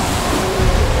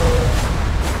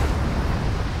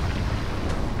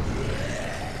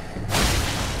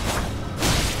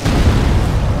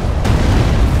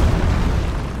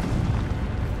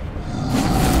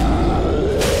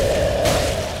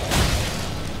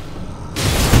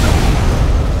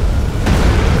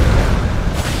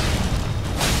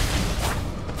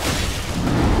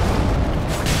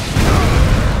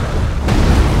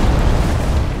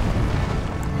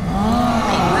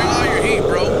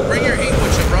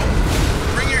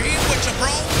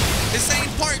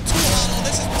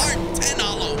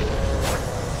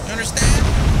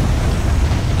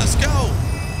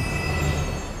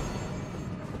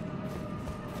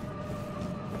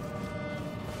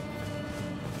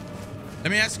 Let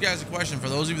me ask you guys a question. For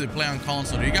those of you that play on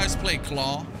console, do you guys play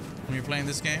claw when you're playing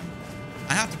this game?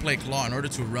 I have to play claw in order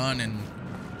to run and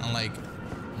like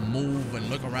move and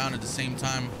look around at the same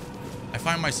time. I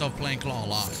find myself playing Claw a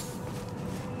lot.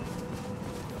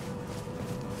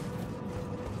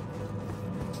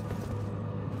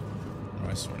 Oh,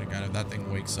 I swear to God, if that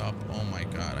thing wakes up, oh my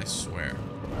God, I swear.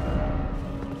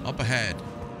 Up ahead,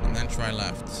 and then try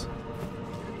left.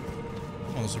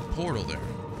 Oh, there's a portal there.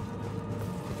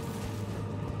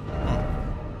 Oh,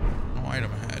 no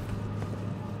item ahead.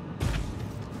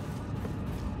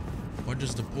 What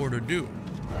does the portal do?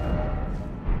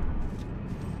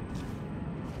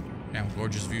 Damn,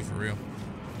 gorgeous view for real.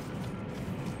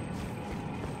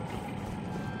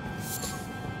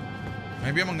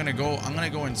 Maybe I'm gonna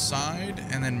go inside,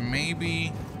 and then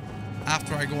maybe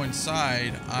after I go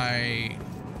inside, I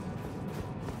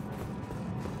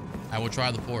will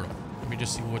try the portal. Let me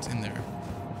just see what's in there.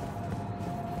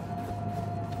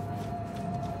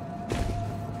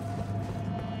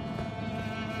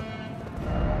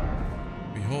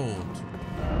 Behold.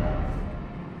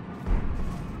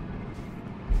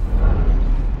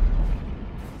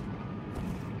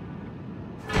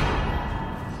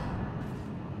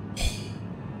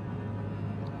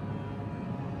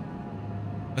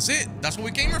 That's it. That's what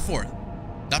we came here for.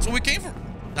 That's what we came for.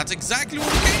 That's exactly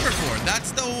what we came here for.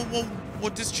 That's the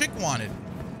what this chick wanted.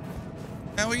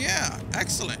 Hell yeah.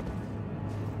 Excellent.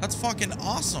 That's fucking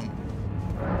awesome.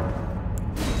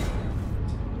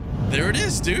 There it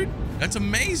is, dude. That's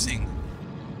amazing.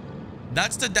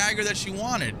 That's the dagger that she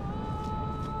wanted.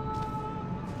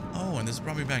 Oh, and this is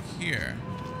probably back here.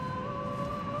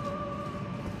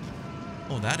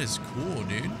 Oh, that is cool,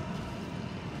 dude.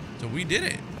 So we did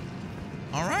it.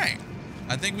 All right.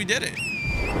 I think we did it.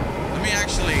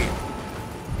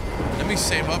 Let me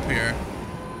save up here.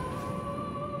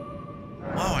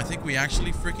 Wow, I think we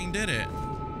actually freaking did it.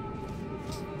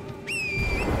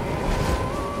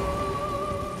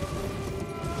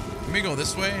 Let me go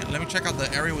this way. Let me check out the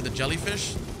area with the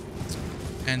jellyfish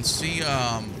and see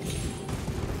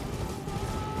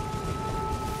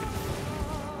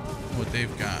what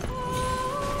they've got.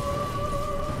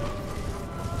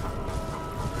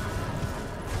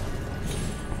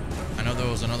 I know there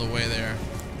was another way there.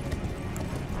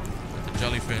 The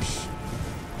jellyfish.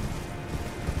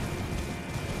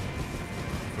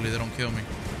 Hopefully they don't kill me.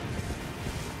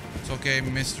 It's okay,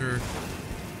 Mr.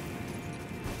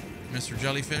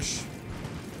 Jellyfish.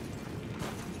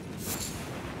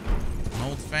 An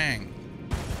old fang.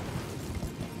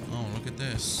 Oh, look at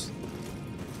this.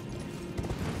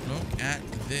 Look at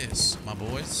this, my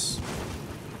boys.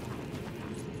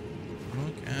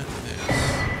 Look at this.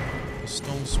 The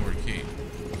stone sword key.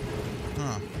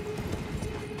 Huh.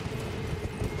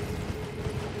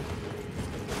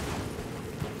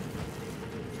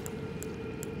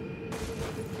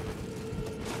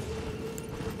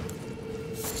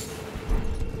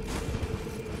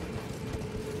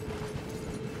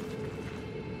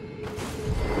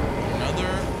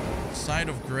 Another site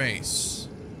of grace.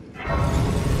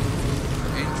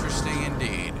 Interesting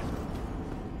indeed.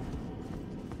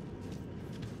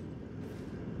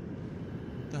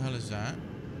 What the hell is that?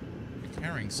 You're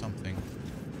carrying something.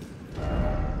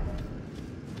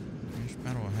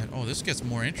 Battle ahead. Oh, this gets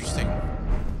more interesting.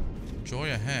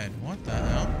 Joy ahead. What the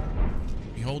hell?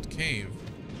 Behold cave.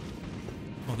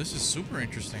 Oh, this is super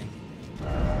interesting.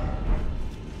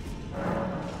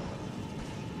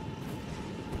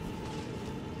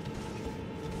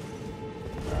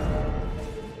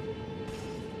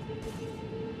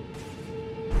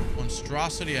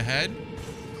 Monstrosity ahead.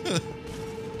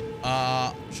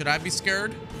 Should I be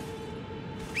scared?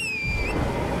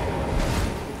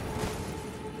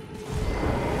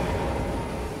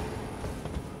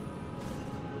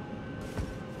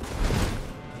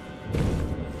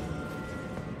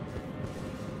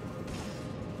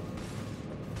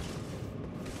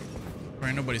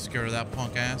 Ain't nobody scared of that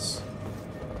punk ass.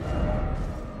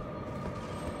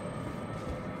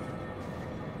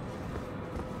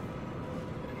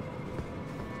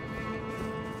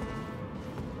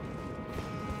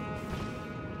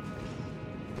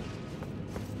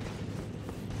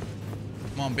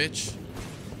 Come on, bitch.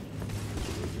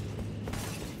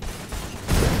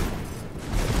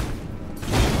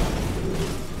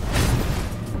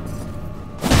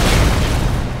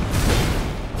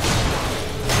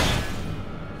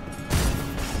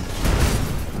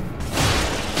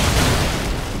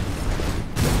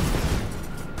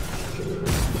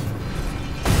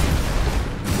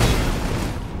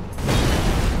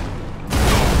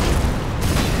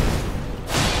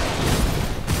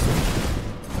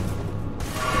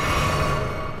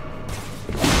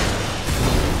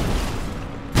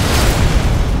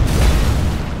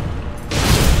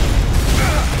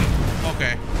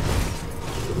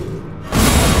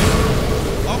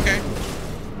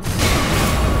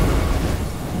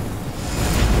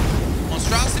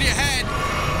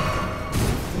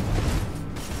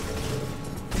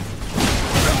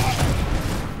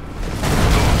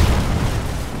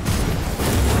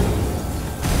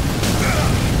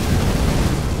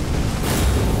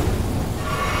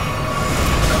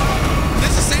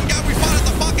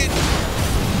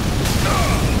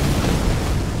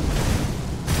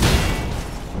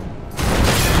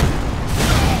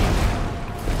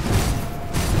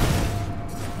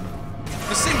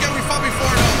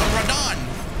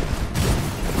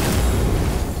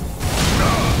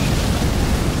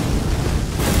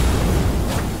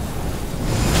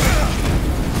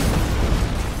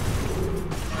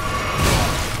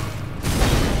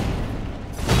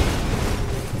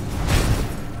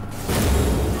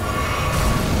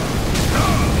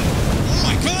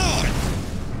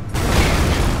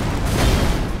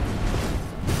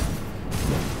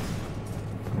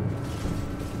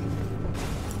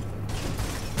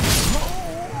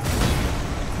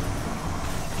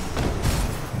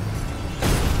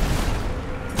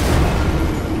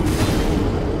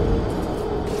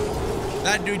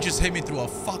 That dude just hit me through a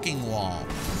fucking wall.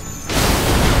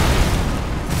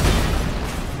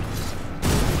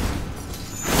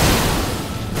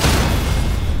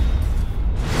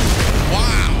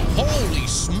 Wow, holy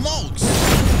smokes.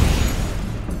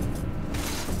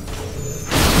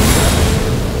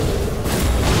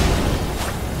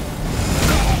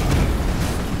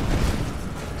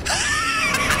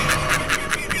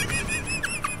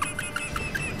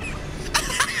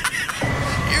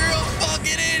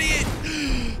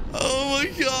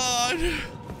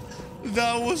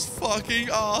 That was fucking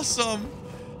awesome.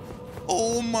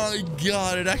 Oh my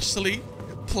god, it actually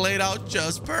played out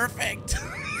just perfect.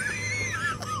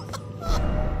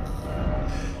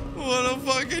 What a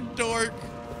fucking dork.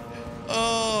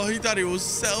 Oh, he thought he was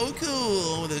so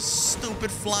cool with his stupid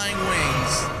flying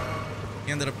wings.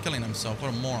 He ended up killing himself. What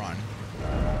a moron.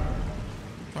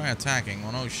 Try attacking.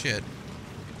 Oh no shit.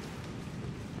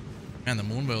 Man, the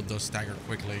moonbow does stagger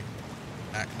quickly.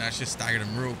 That just staggered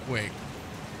him real quick.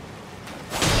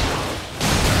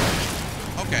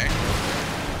 Okay.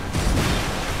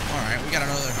 All right, we got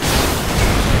another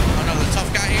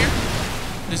tough guy here.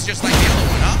 This is just like the other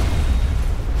one, huh?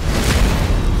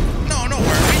 No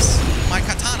worries. My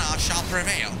katana shall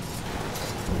prevail.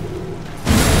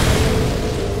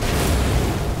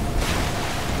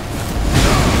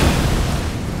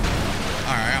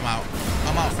 All right, I'm out.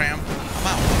 I'm out, fam. I'm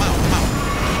out.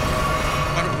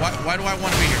 Why do I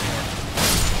want to be here for?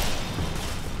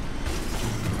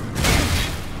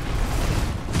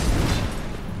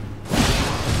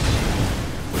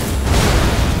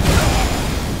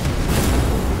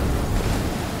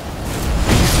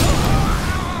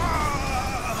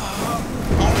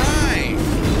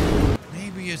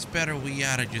 It's better we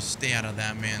oughta just stay out of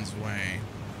that man's way.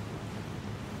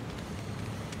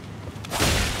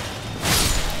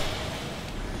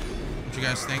 What you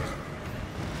guys think?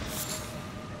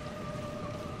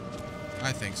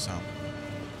 I think so.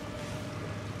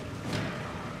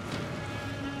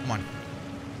 Come on.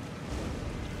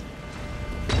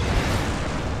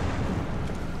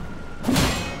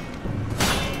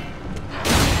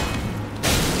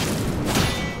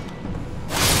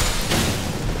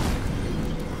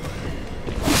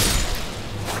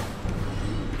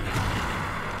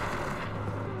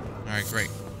 Alright, great.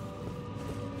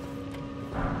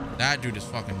 That dude is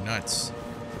fucking nuts.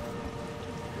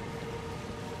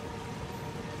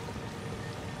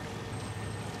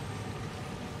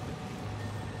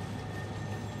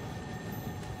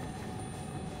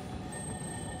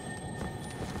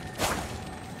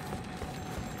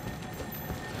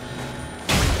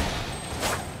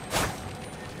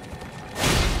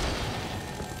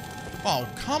 Oh,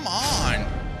 come on.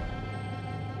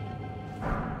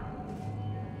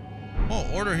 Oh,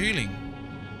 order healing.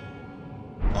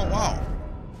 Oh, wow.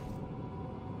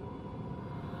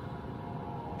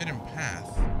 Hidden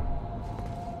path.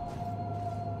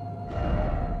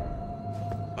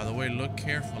 By the way, look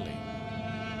carefully.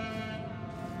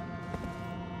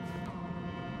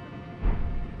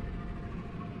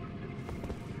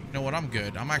 You know what? I'm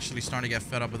good. I'm actually starting to get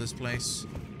fed up with this place.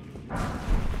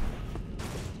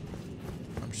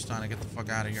 I'm just trying to get the fuck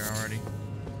out of here already.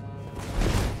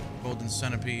 Golden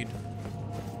centipede.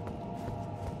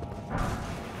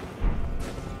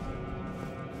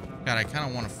 God, I kind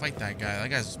of want to fight that guy.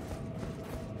 That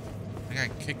guy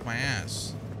kicked my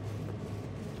ass.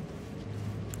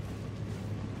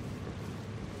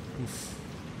 Oof.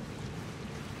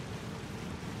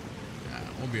 Yeah,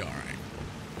 we'll be all right.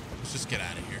 Let's just get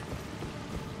out of here.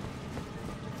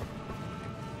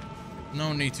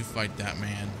 No need to fight that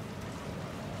man.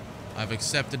 I've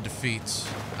accepted defeat.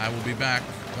 I will be back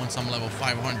once I'm level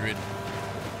 500.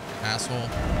 Asshole.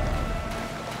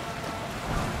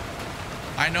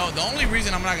 I know the only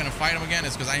reason I'm not gonna fight him again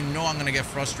is because I know I'm gonna get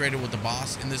frustrated with the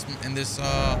boss in this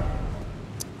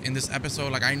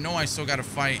episode. Like, I know I still gotta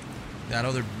fight that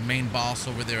other main boss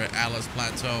over there at Atlas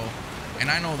Plateau,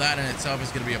 and I know that in itself is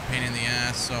gonna be a pain in the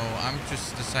ass. So I'm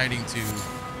just deciding to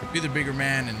be the bigger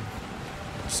man and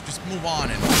just move on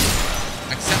and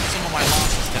accept some of my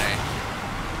losses today.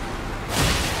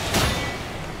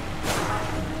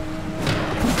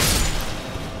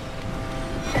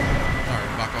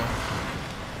 Alright, bucko.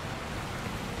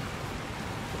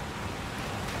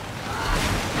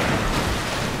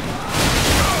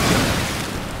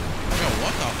 Yo,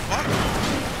 what the fuck?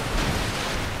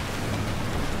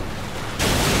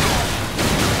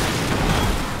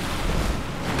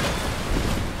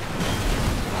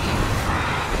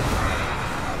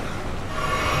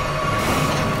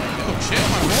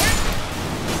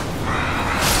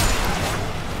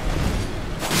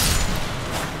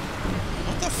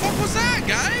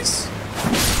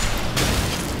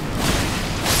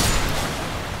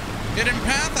 hidden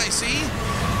path, I see.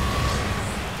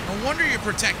 No wonder you're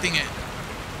protecting it.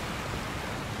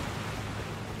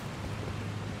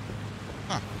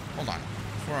 Huh. Hold on.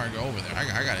 Before I go over there,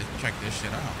 I gotta check this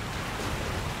shit out.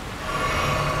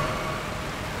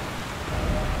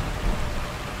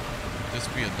 Could this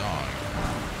be a dog?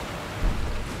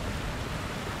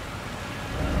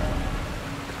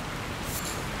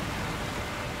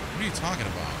 What are you talking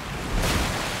about?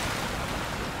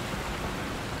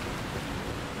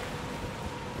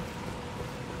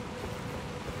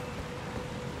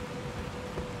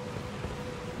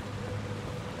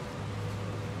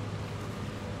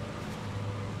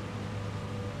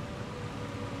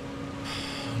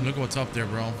 Look what's up there,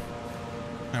 bro.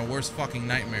 My worst fucking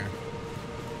nightmare.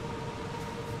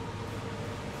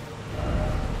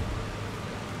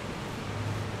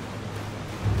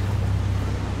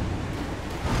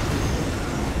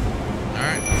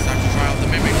 Alright, it's time to try out the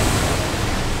mimic.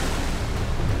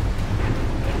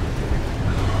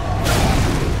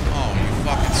 Oh, you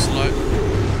fucking slut.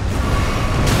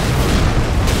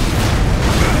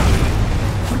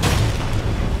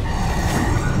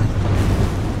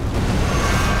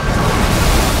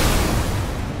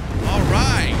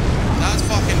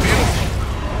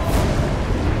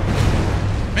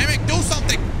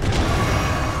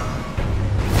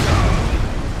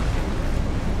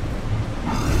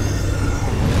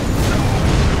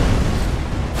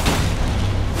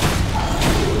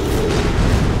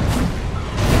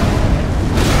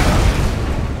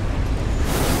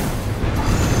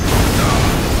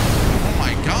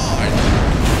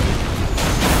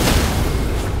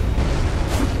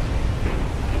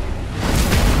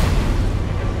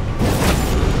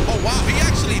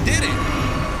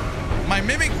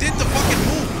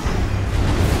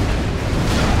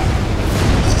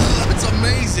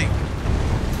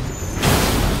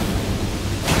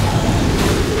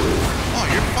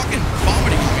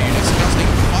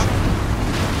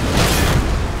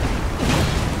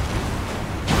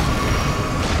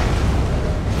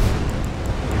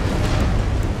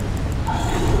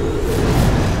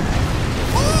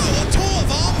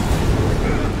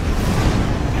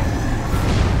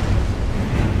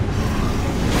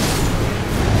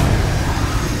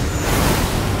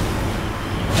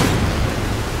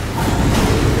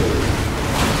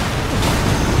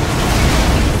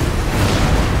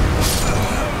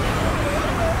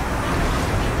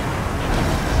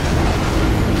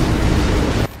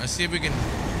 See if we can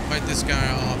fight this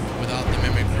guy off without the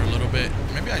mimic for a little bit.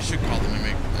 Maybe I should call the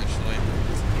mimic, actually.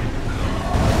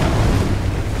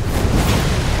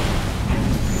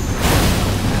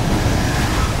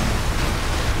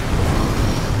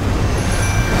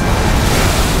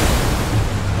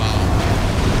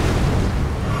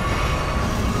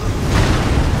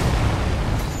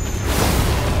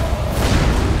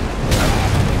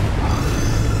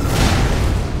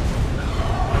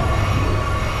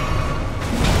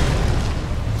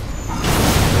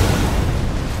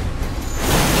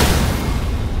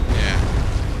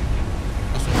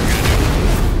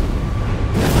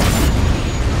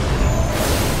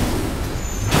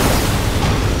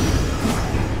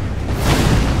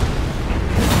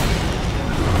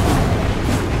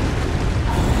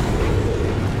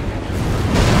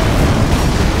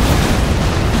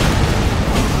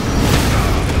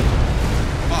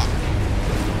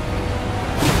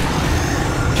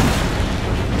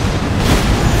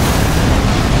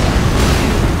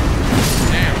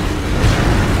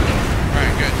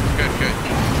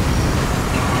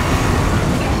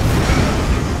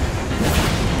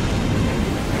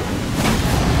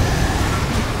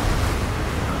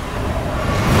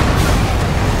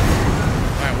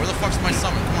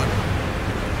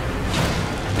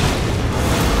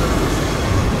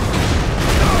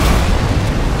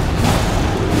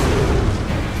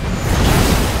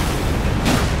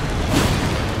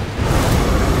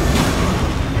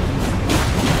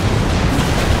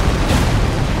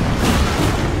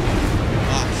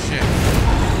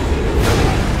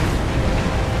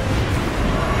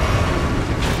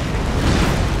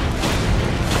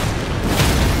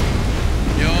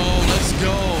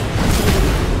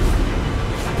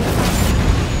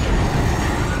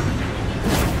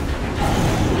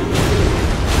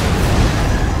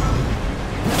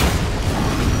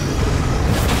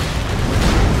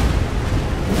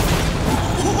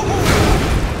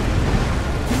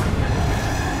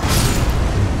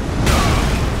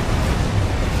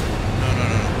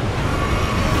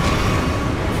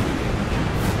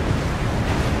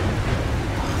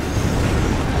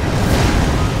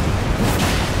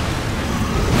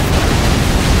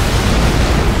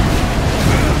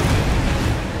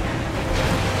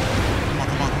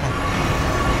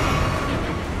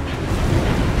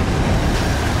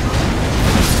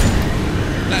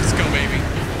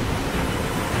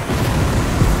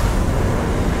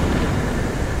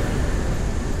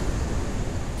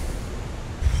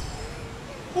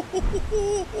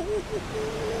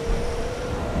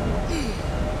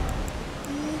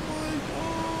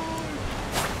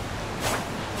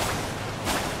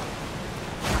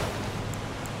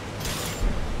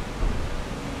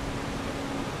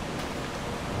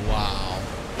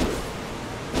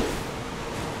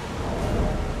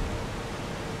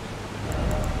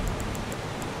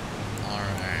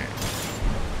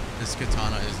 This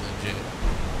katana is legit.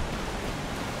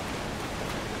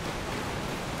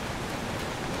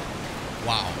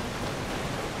 Wow.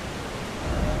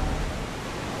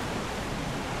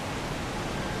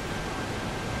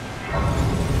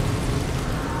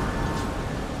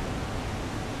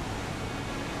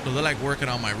 So they're like working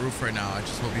on my roof right now. I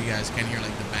just hope you guys can hear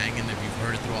like the banging. If you've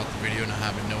heard it throughout the video and I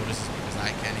haven't noticed, it's because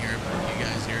I can't hear it. But if you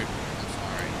guys hear it, I'm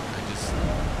sorry. I just...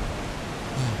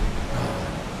 Oh, God.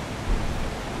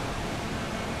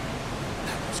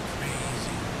 That was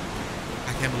crazy.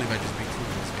 I can't believe I just beat 2 of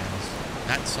those guys.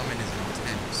 That summon is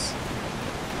intense.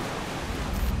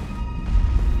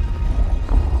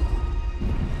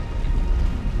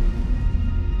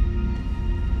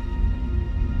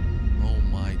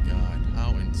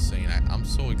 I'm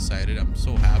so excited. I'm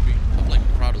so happy. I'm like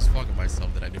proud as fuck of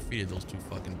myself that I defeated those 2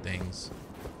 fucking things.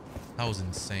 That was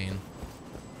insane.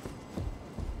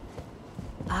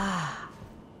 Ah,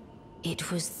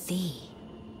 it was thee,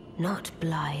 not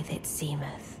blithe it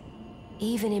seemeth.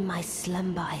 Even in my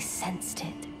slumber I sensed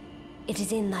it. It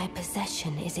is in thy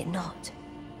possession, is it not?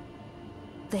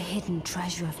 The hidden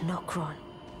treasure of Nokron.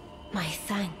 My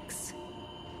thanks.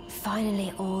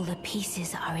 Finally all the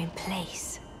pieces are in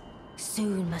place.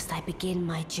 Soon must I begin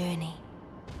my journey.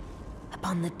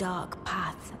 Upon the dark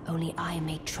path only I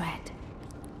may tread.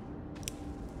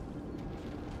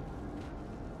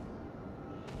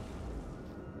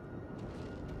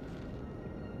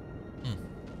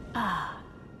 Ah,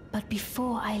 but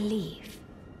before I leave,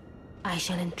 I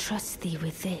shall entrust thee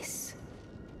with this.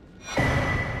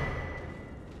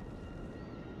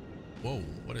 Whoa,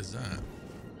 what is that?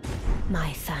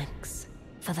 My thanks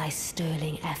for thy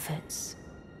sterling efforts.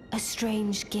 A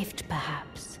strange gift,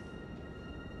 perhaps.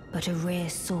 But a rare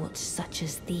sort such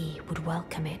as thee would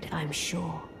welcome it, I'm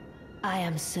sure. I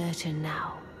am certain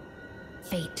now.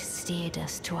 Fate steered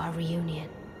us to our reunion.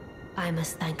 I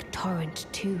must thank Torrent,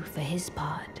 too, for his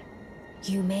part.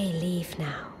 You may leave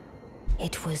now.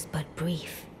 It was but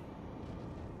brief.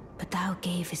 But thou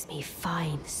gavest me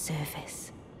fine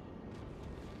service.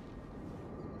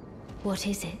 What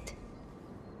is it?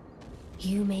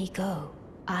 You may go.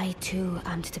 I too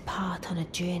am to depart on a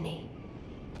journey.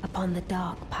 Upon the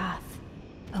dark path,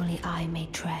 only I may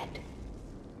tread.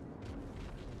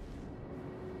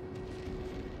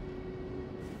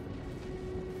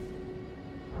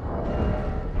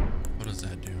 What does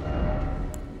that do?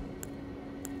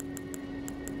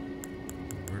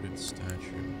 Inverted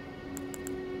statue.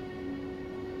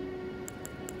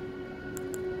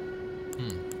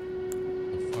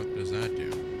 The fuck does that do?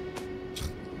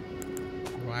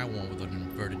 What do I want with an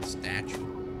inverted statue?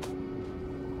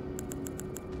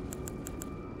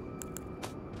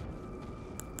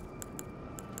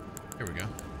 Here we go.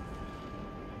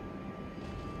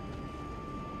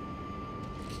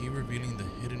 Key revealing the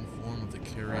hidden form of the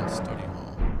Carrion study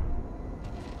hall.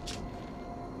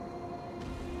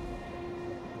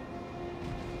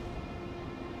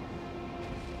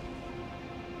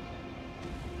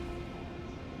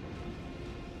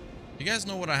 You guys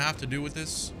know what I have to do with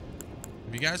this?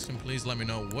 If you guys can please let me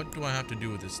know, what do I have to do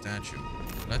with this statue?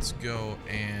 Let's go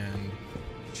and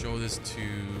show this to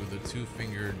the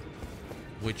 2-fingered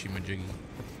witchy majiggy.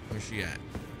 Where's she at?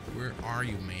 Where are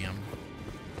you, ma'am?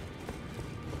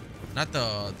 Not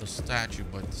the statue,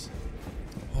 but...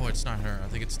 Oh, it's not her. I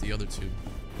think it's the other 2.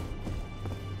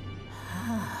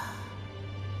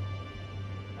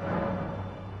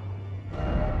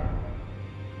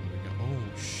 Oh,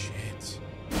 shit.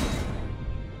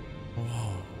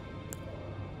 Whoa.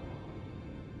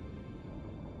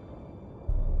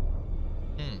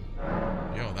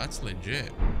 Yo, that's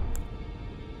legit.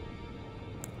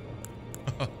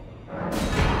 I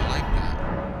like that.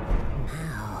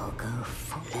 Now go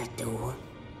for the door.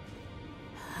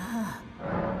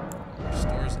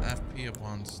 Restores FP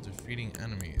upon defeating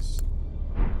enemies.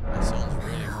 That sounds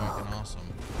really fucking awesome.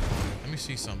 Let me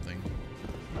see something.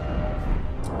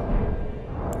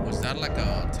 Was that like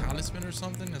a talisman or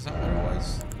something? Is that what it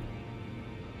was?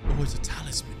 Oh, it's a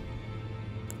talisman.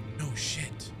 No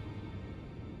shit.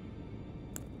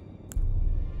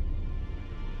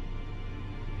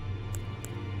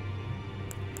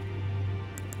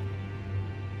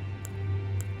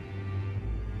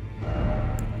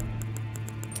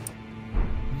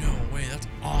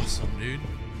 Awesome, dude.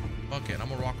 Fuck it, I'm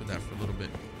gonna rock with that for a little bit.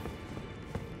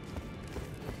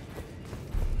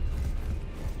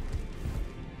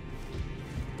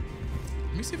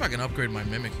 Let me see if I can upgrade my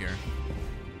mimic here.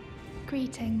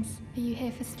 Greetings. Are you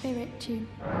here for spirit tune?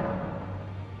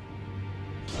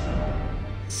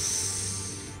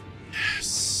 Yes.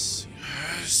 Yes.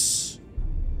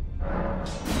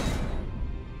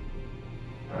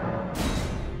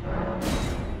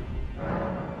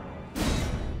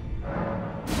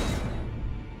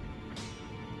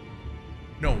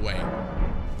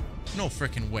 no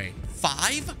freaking way.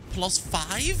 5 plus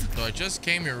 5? So I just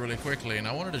came here really quickly and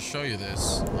I wanted to show you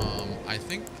this. I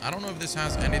don't know if this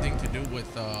has anything to do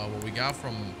with what we got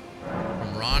from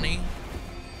Ronnie,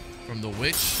 from the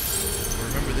witch.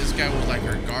 Remember, this guy was like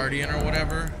her guardian or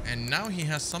whatever, and now he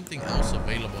has something else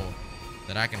available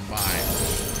that I can buy.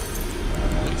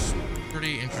 Looks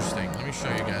pretty interesting. Let me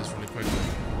show you guys really quickly.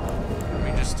 Let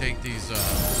me just take these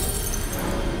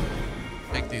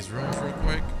rooms real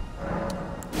quick.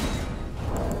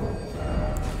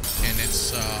 And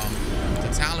it's the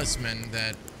talisman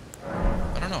that,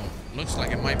 I don't know, looks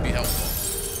like it might be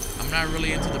helpful. I'm not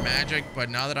really into the magic, but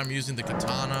now that I'm using the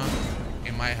katana,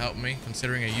 it might help me,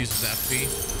 considering it uses FP.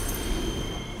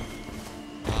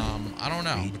 I don't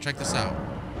know, but check this out.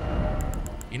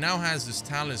 He now has this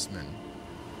talisman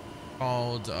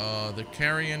called the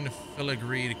Carrion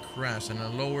Filigree Crest, and it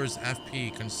lowers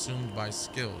FP consumed by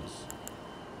skills,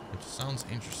 which sounds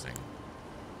interesting.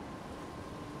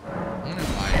 I'm gonna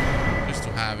buy it just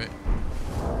to have it.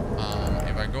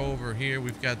 If I go over here,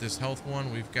 we've got this health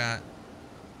one. We've got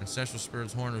Ancestral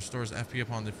Spirit's Horn, restores FP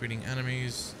upon defeating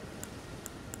enemies.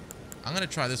 I'm gonna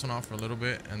try this one off for a little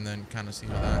bit and then kind of see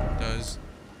how that does.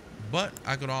 But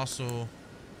I could also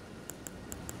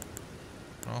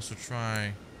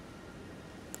try.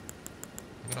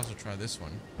 I could also try this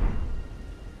one.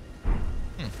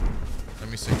 Let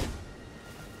me see.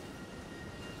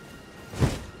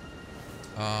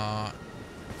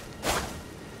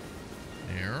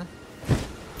 There.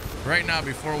 Right now,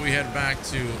 before we head back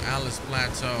to Alice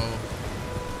Plateau,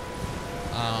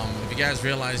 if you guys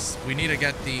realize, we need to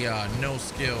get the no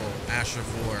skill Asher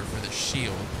for the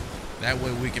shield. That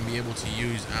way we can be able to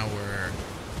use our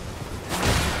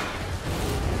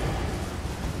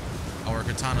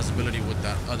katana's ability with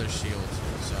that other shield.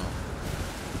 So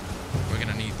we're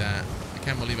gonna need that. I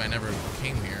can't believe I never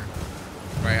came here.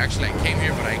 Right, actually I came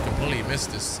here, but I completely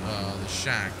missed this the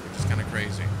shack, which is kind of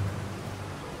crazy.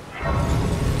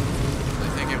 I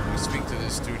think if we speak to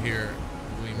this dude here,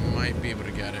 we might be able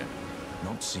to get it.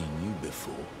 Not seen you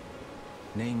before.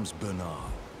 Name's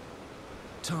Bernard.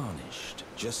 Tarnished,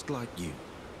 just like you.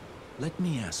 Let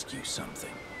me ask you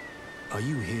something. Are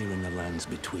you here in the lands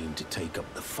between to take up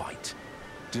the fight?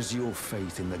 Does your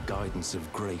faith in the guidance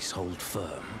of grace hold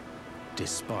firm,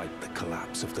 despite the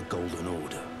collapse of the Golden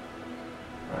Order?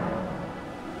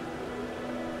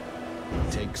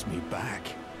 Takes me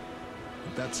back.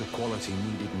 But that's a quality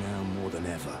needed now more than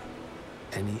ever.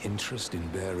 Any interest in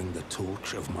bearing the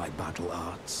torch of my battle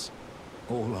arts?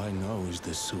 All I know is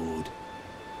the sword.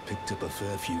 Picked up a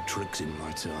fair few tricks in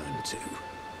my time, too.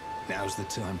 Now's the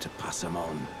time to pass them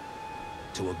on.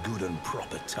 To a good and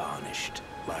proper Tarnished,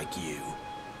 like you.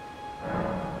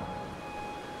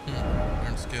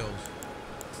 Learn skills.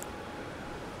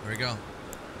 There we go.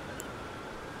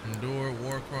 Endure,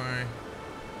 war cry.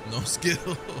 No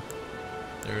skill.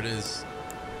 There it is.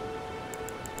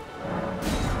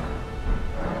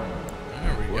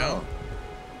 There we go.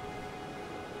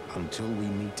 Until we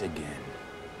meet again.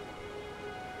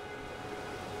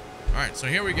 Alright, so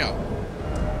here we go.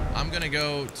 I'm gonna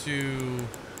go to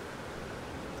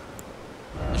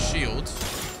the shield.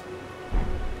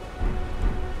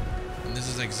 And this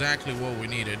is exactly what we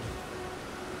needed.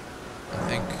 I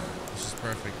think this is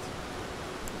perfect.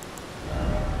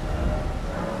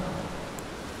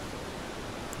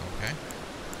 Okay.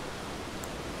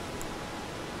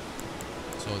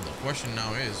 So the question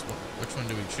now is, which one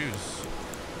do we choose?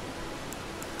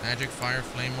 Magic, fire,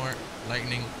 flame art,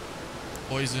 lightning,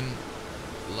 poison,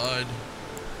 blood.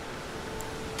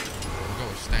 We'll go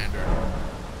with standard.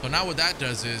 So now what that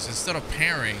does is, instead of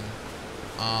pairing,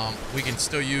 we can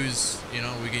still use,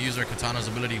 we can use our katana's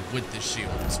ability with the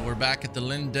shield. So we're back at the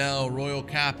Lindell Royal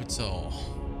Capital.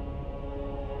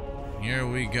 Here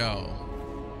we go.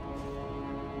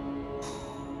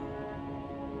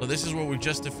 So this is where we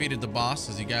just defeated the boss,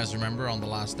 as you guys remember on the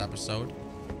last episode.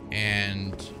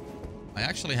 And I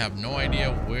actually have no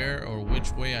idea where or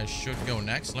which way I should go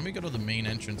next. Let me go to the main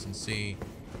entrance and see.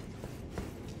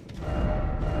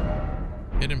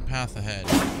 Hidden path ahead.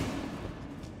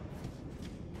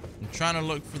 I'm trying to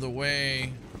look for the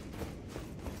way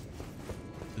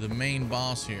to the main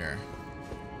boss here.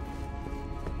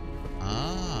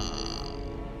 Ah.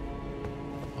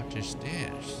 What is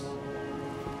this?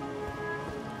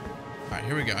 Alright,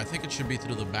 here we go. I think it should be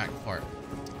through the back part,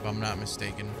 if I'm not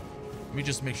mistaken. Let me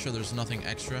just make sure there's nothing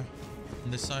extra on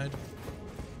this side.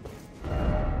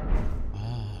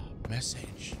 Ah,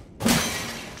 message.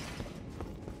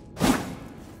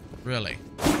 Really?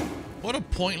 What a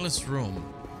pointless room.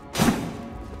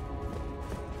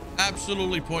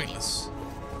 Absolutely pointless.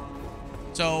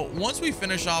 So once we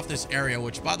finish off this area,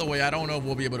 which by the way, I don't know if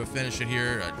we'll be able to finish it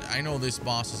here. I know this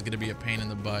boss is going to be a pain in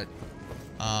the butt.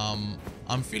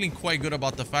 I'm feeling quite good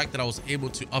about the fact that I was able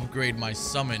to upgrade my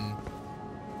summon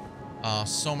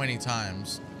so many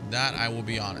times. That I will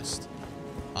be honest.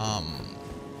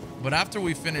 But after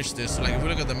we finish this, like if we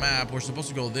look at the map, we're supposed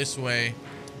to go this way.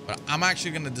 But I'm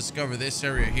actually going to discover this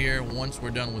area here once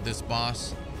we're done with this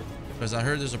boss. Because I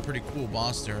heard there's a pretty cool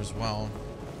boss there as well.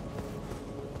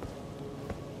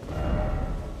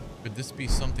 Could this be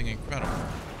something incredible?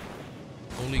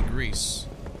 Holy grease.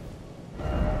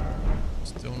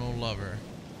 Still no lover.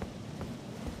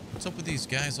 What's up with these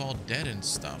guys all dead and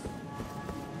stuff?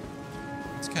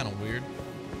 It's kind of weird.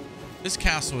 This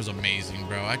castle is amazing,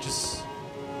 bro. This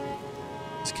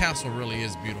castle really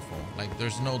is beautiful. Like,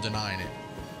 there's no denying it.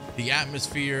 The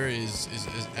atmosphere is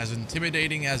as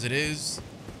intimidating as it is.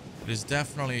 It is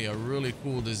definitely a really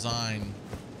cool design.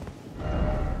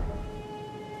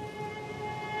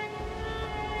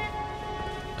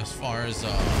 As far as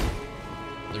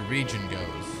the region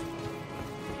goes.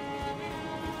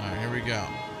 All right, here we go.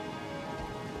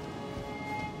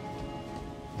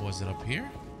 Was it up here?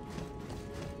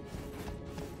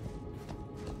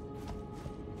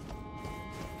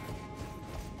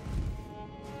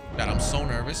 God, I'm so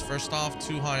nervous. First off,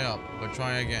 too high up, but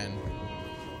try again.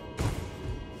 All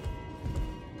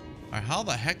right, how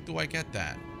the heck do I get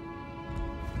that?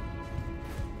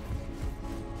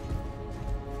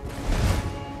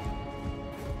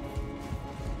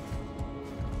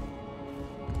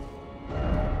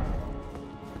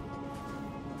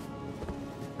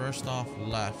 First off,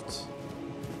 left.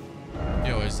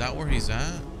 Yo, is that where he's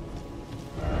at?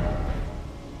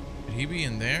 Could he be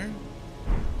in there?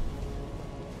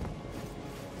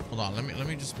 Hold on, let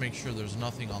me just make sure there's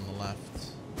nothing on the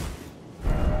left.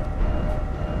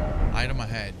 Item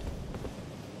ahead.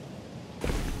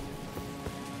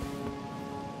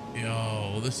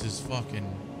 Yo, this is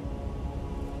fucking...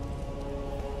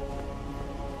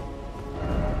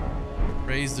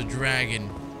 Praise the dragon.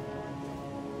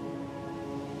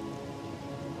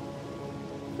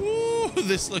 Woo,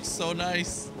 this looks so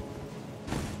nice.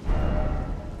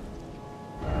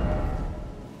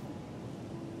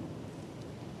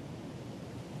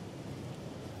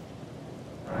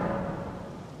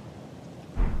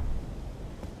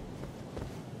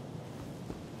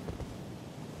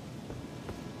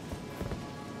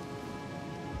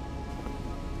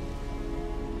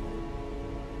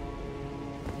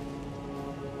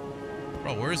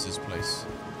 Bro, where is this place?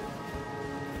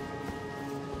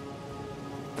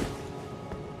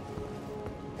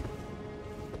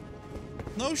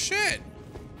 No shit.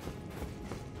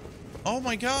 Oh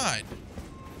my god.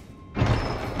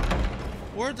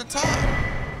 We're at the top.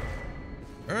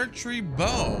 Erdtree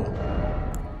bow.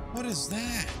 What is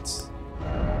that?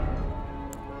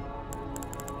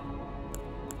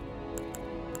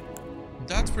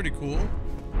 That's pretty cool.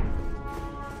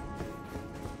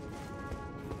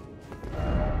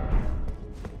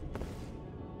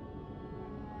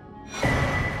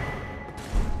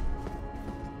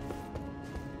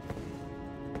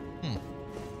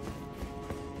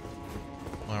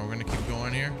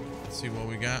 See what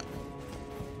we got.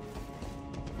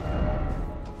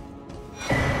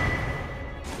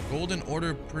 The Golden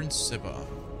Order Principia.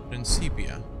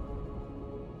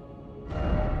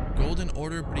 Golden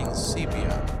Order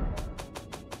Principia.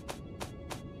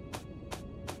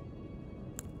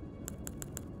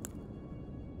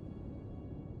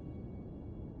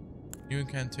 New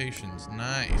incantations.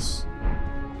 Nice.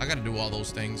 I gotta do all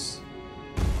those things.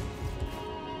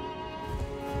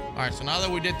 Alright, so now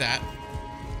that we did that,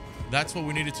 that's what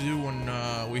we needed to do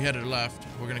when we headed left.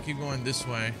 We're gonna keep going this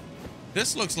way.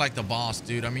 This looks like the boss,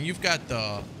 dude. I mean, you've got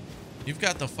the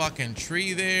fucking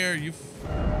tree there.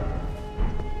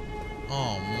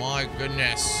 Oh my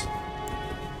goodness.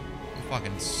 I'm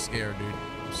fucking scared, dude.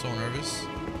 I'm so nervous.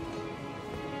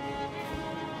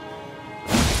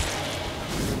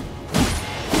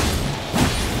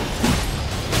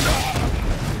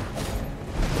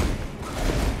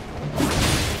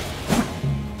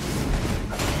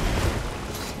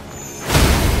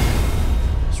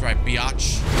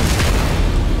 Biatch.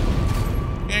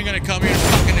 You ain't gonna come here and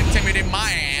fucking intimidate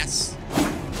my ass.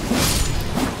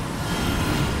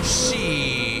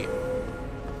 Shit.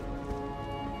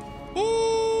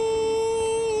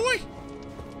 Ooh-wee.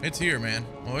 It's here, man.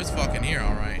 Oh, it's fucking here,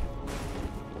 all right.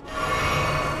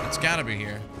 It's gotta be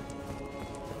here.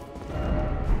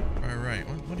 All right.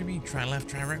 What do you mean? Try left,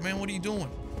 try right, man. What are you doing?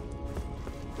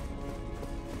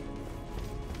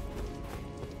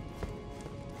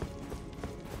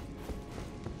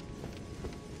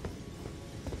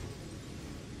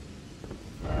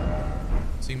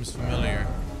 seems familiar.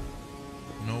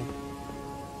 Nope.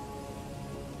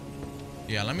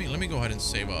 Yeah, let me go ahead and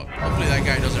save up. Hopefully that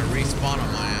guy doesn't respawn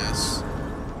on my ass.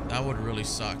 That would really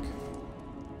suck.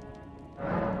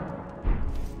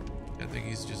 I think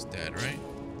he's just dead, right?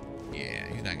 Yeah,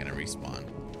 he's not gonna respawn.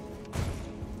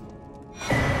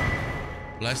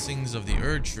 Blessings of the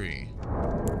Erd Tree.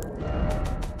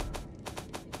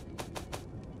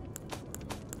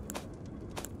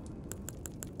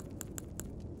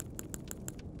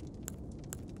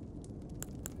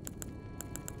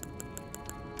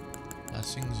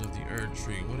 Blessings of the Erd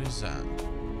Tree. What is that?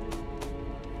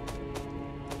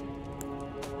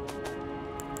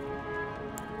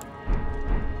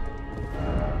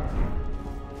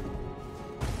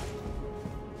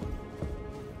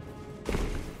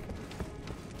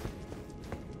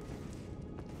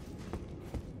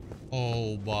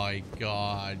 Oh my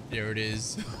god, there it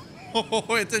is.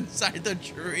 Oh, it's inside the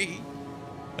tree.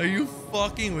 Are you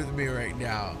fucking with me right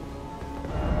now?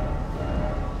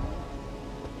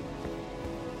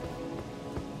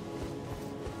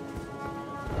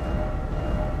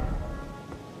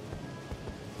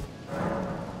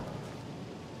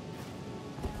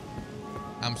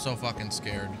 I'm so fucking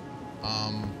scared.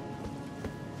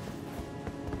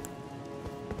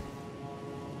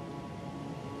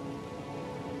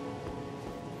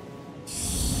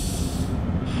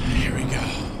 Here we go.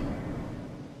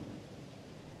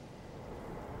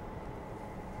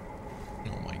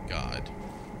 Oh my god.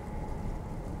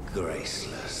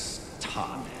 Graceless,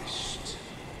 tarnished.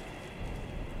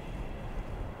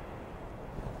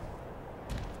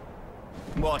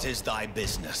 What is thy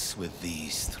business with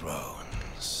these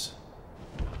thrones?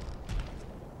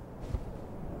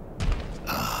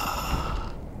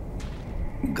 Ah,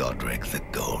 Godric the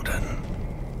Golden.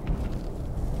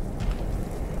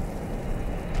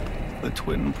 The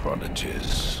twin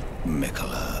prodigies,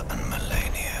 Mikola and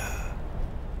Melania.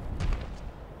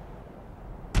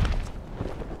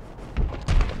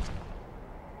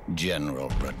 General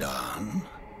Radahn.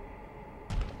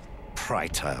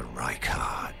 Praetor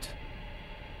Rykard.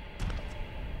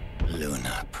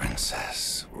 Luna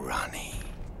Princess Rani.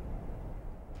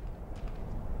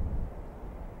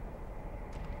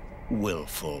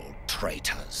 Willful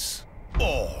traitors,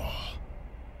 all.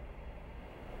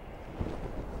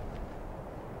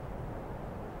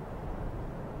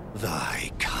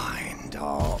 Thy kind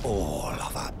are all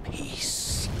of a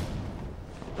piece.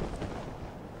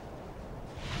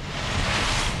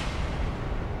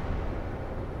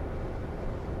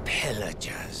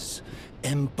 Pillagers,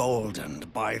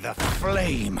 emboldened by the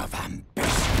flame of ambition.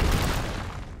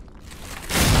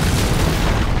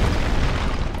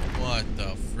 What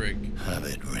the frig? Have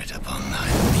it writ upon thy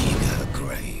meager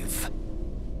grave.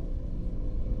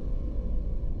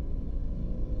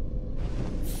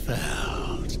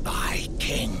 Felled by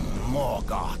King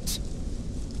Margott,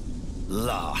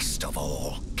 last of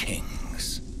all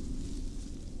kings.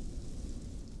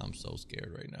 I'm so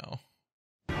scared right now.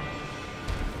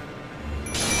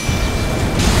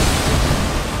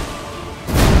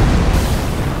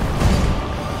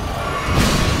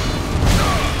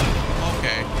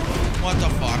 Okay, what the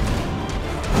fuck?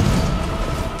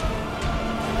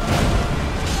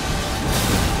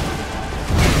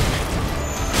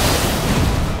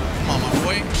 Come on, my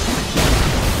boy.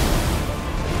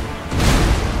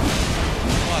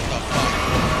 What the fuck?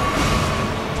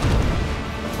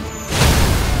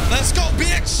 Let's go,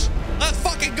 bitch! Let's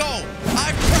fucking go!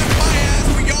 I prepped my ass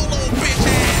for your little bitch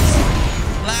ass!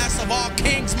 Last of all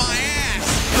kings, my ass!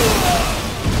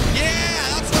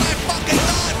 Yeah, that's what I fucking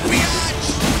thought, biatch!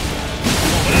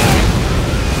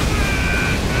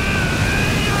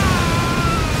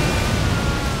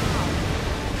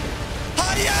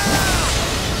 Hiya!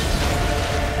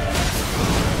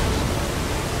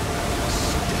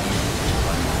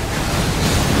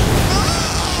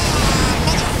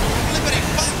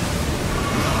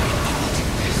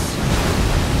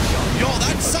 Yo,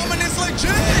 that summon is legit!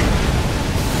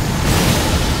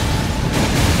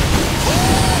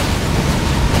 Oh!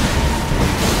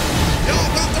 Yo,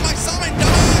 got to my summon,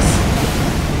 dumbass!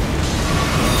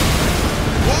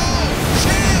 Whoa,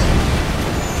 chill!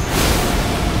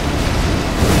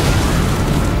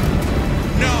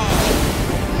 No!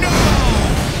 No!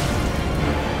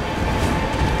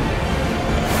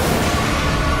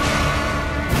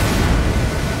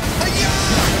 Hiya!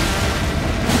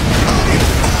 Oh, you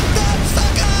fucked up,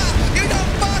 sucker! You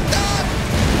done fucked up!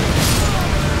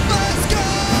 Let's go!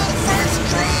 First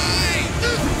try!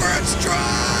 First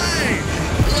try!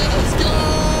 Let's go!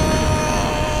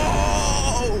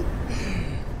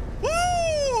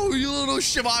 Woo! You little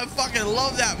shit. I fucking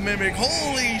love that mimic.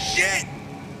 Holy shit!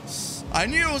 I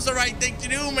knew it was the right thing to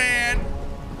do, man.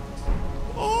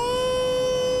 Oh,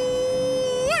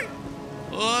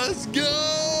 let's go.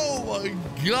 Oh my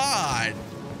God.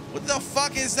 What the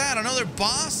fuck is that? Another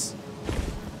boss?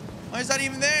 Why is that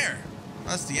even there?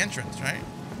 That's the entrance, right?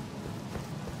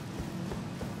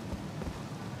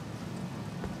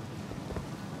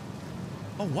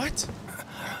 Oh, what?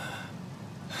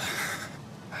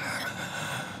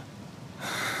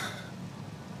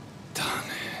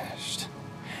 Tarnished.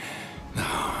 Thou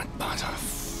art but a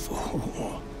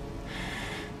fool.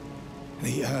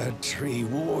 The Erd Tree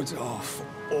wards off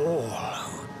all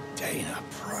who deign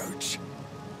approach.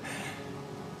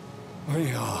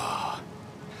 We are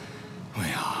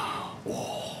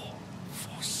all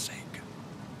forsaken.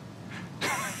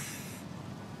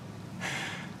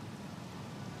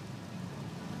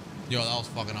 Yo, that was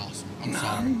fucking awesome. I'm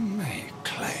sorry. None may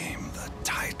claim the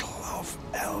title of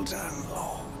Elden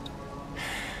Lord.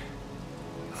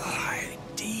 Thy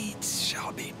deeds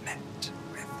shall be met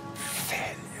with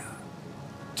failure,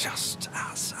 just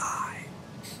as I.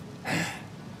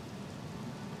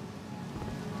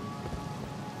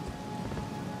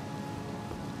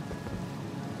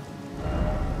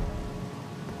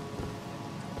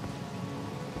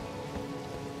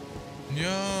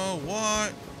 Yo,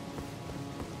 what?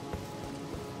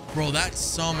 Bro, that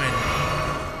summon,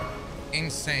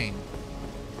 insane.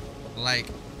 Like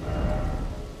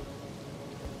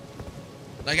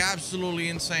absolutely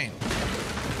insane.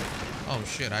 Oh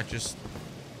shit, I just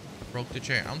broke the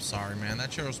chair. I'm sorry, man.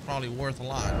 That chair was probably worth a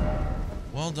lot.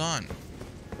 Well done.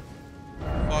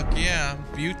 Fuck yeah,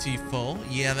 beautiful.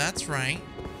 Yeah, that's right.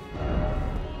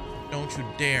 Don't you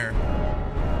dare.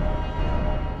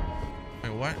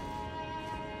 Wait, what?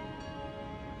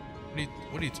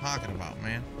 What are you talking about,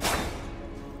 man?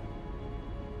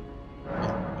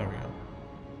 Oh, there we go.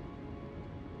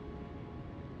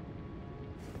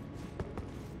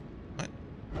 What?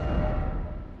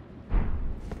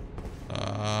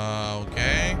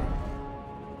 Okay.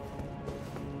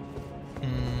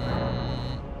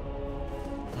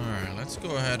 Alright, let's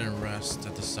go ahead and rest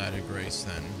at the site of grace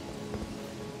then.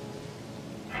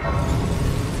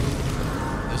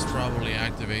 This probably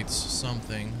activates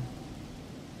something.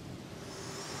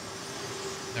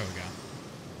 There we go.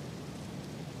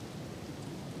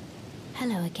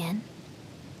 Hello again,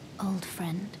 old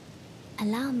friend.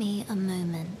 Allow me a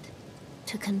moment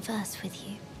to converse with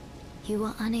you. You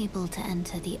were unable to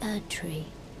enter the Erd Tree,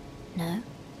 no?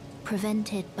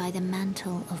 Prevented by the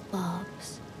mantle of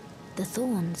barbs. The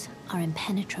thorns are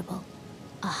impenetrable,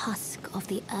 a husk of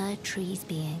the Erd Tree's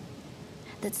being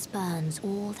that spurns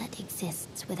all that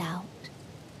exists without.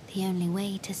 The only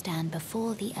way to stand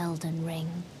before the Elden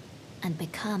Ring and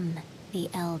become the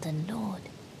Elden Lord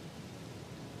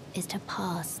is to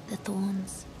pass the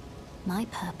thorns. My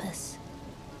purpose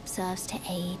serves to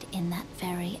aid in that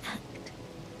very act.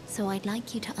 So I'd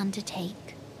like you to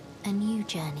undertake a new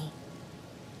journey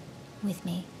with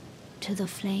me to the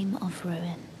Flame of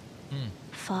Ruin,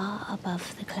 far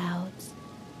above the clouds,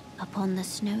 upon the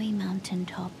snowy mountain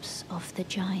tops of the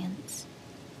giants.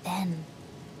 Then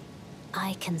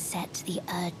I can set the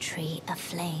Erd Tree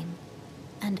aflame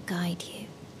and guide you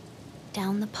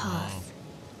down the path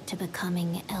to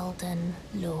becoming Elden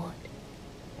Lord.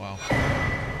 Wow.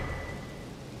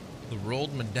 The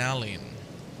rolled medallion.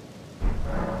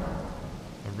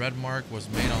 A red mark was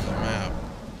made on the map.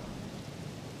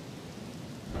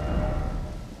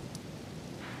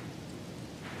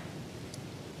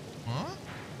 Huh?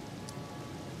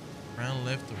 Crown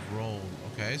lift of rolled.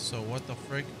 Okay, so what the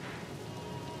frick?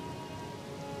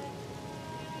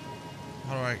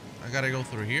 How do I gotta go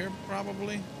through here,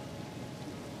 probably?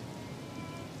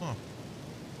 Huh.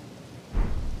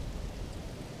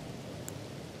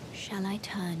 Shall I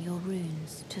turn your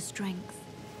runes to strength?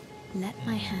 Let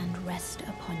my hand rest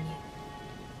upon you.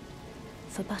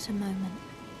 For but a moment,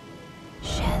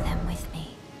 share them with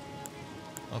me.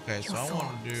 Okay, so Your I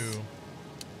want to do... thoughts,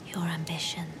 your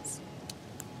ambitions,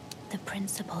 the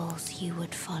principles you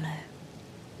would follow.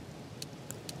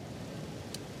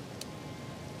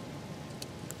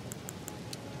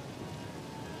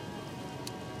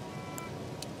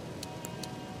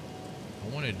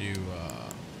 I want to do,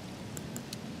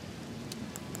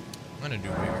 I'm gonna do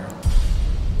bigger.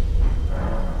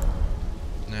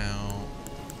 Now,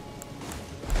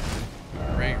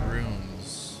 great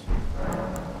runes.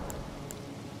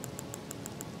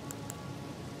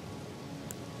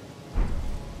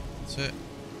 That's it.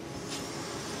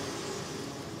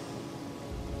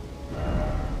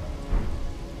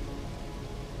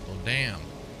 Well, damn.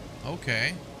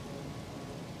 Okay.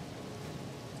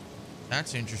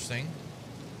 That's interesting.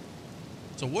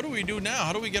 So what do we do now?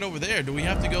 How do we get over there? Do we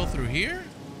have to go through here?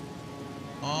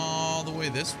 All the way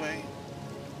this way?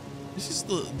 This is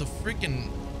the freaking...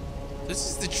 This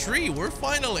is the tree. We're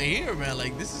finally here, man.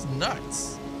 Like, this is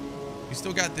nuts. We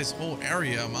still got this whole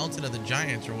area, Mountain of the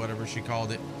Giants or whatever she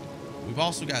called it. We've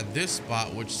also got this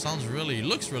spot, which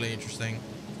looks really interesting.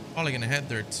 Probably gonna head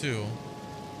there too.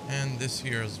 And this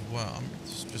here as well.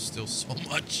 There's just still so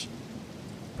much.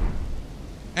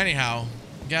 Anyhow,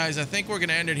 guys, I think we're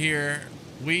gonna end it here.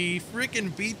 We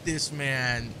freaking beat this,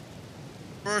 man.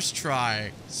 First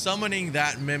try, summoning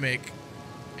that mimic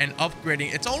and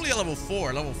upgrading. It's only a level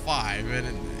 4, level 5,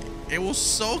 and it was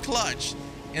so clutch.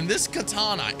 And this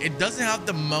katana, it doesn't have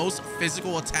the most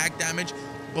physical attack damage,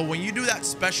 but when you do that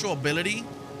special ability,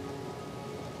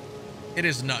 it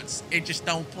is nuts. It just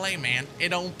don't play, man. It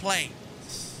don't play.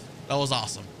 That was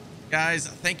awesome. Guys,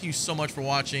 thank you so much for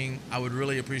watching. I would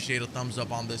really appreciate a thumbs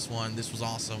up on this one. This was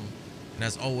awesome. And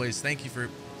as always, thank you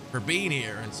for being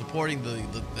here and supporting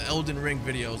the Elden Ring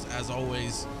videos as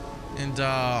always. And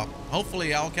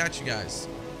hopefully I'll catch you guys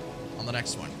on the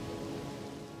next one.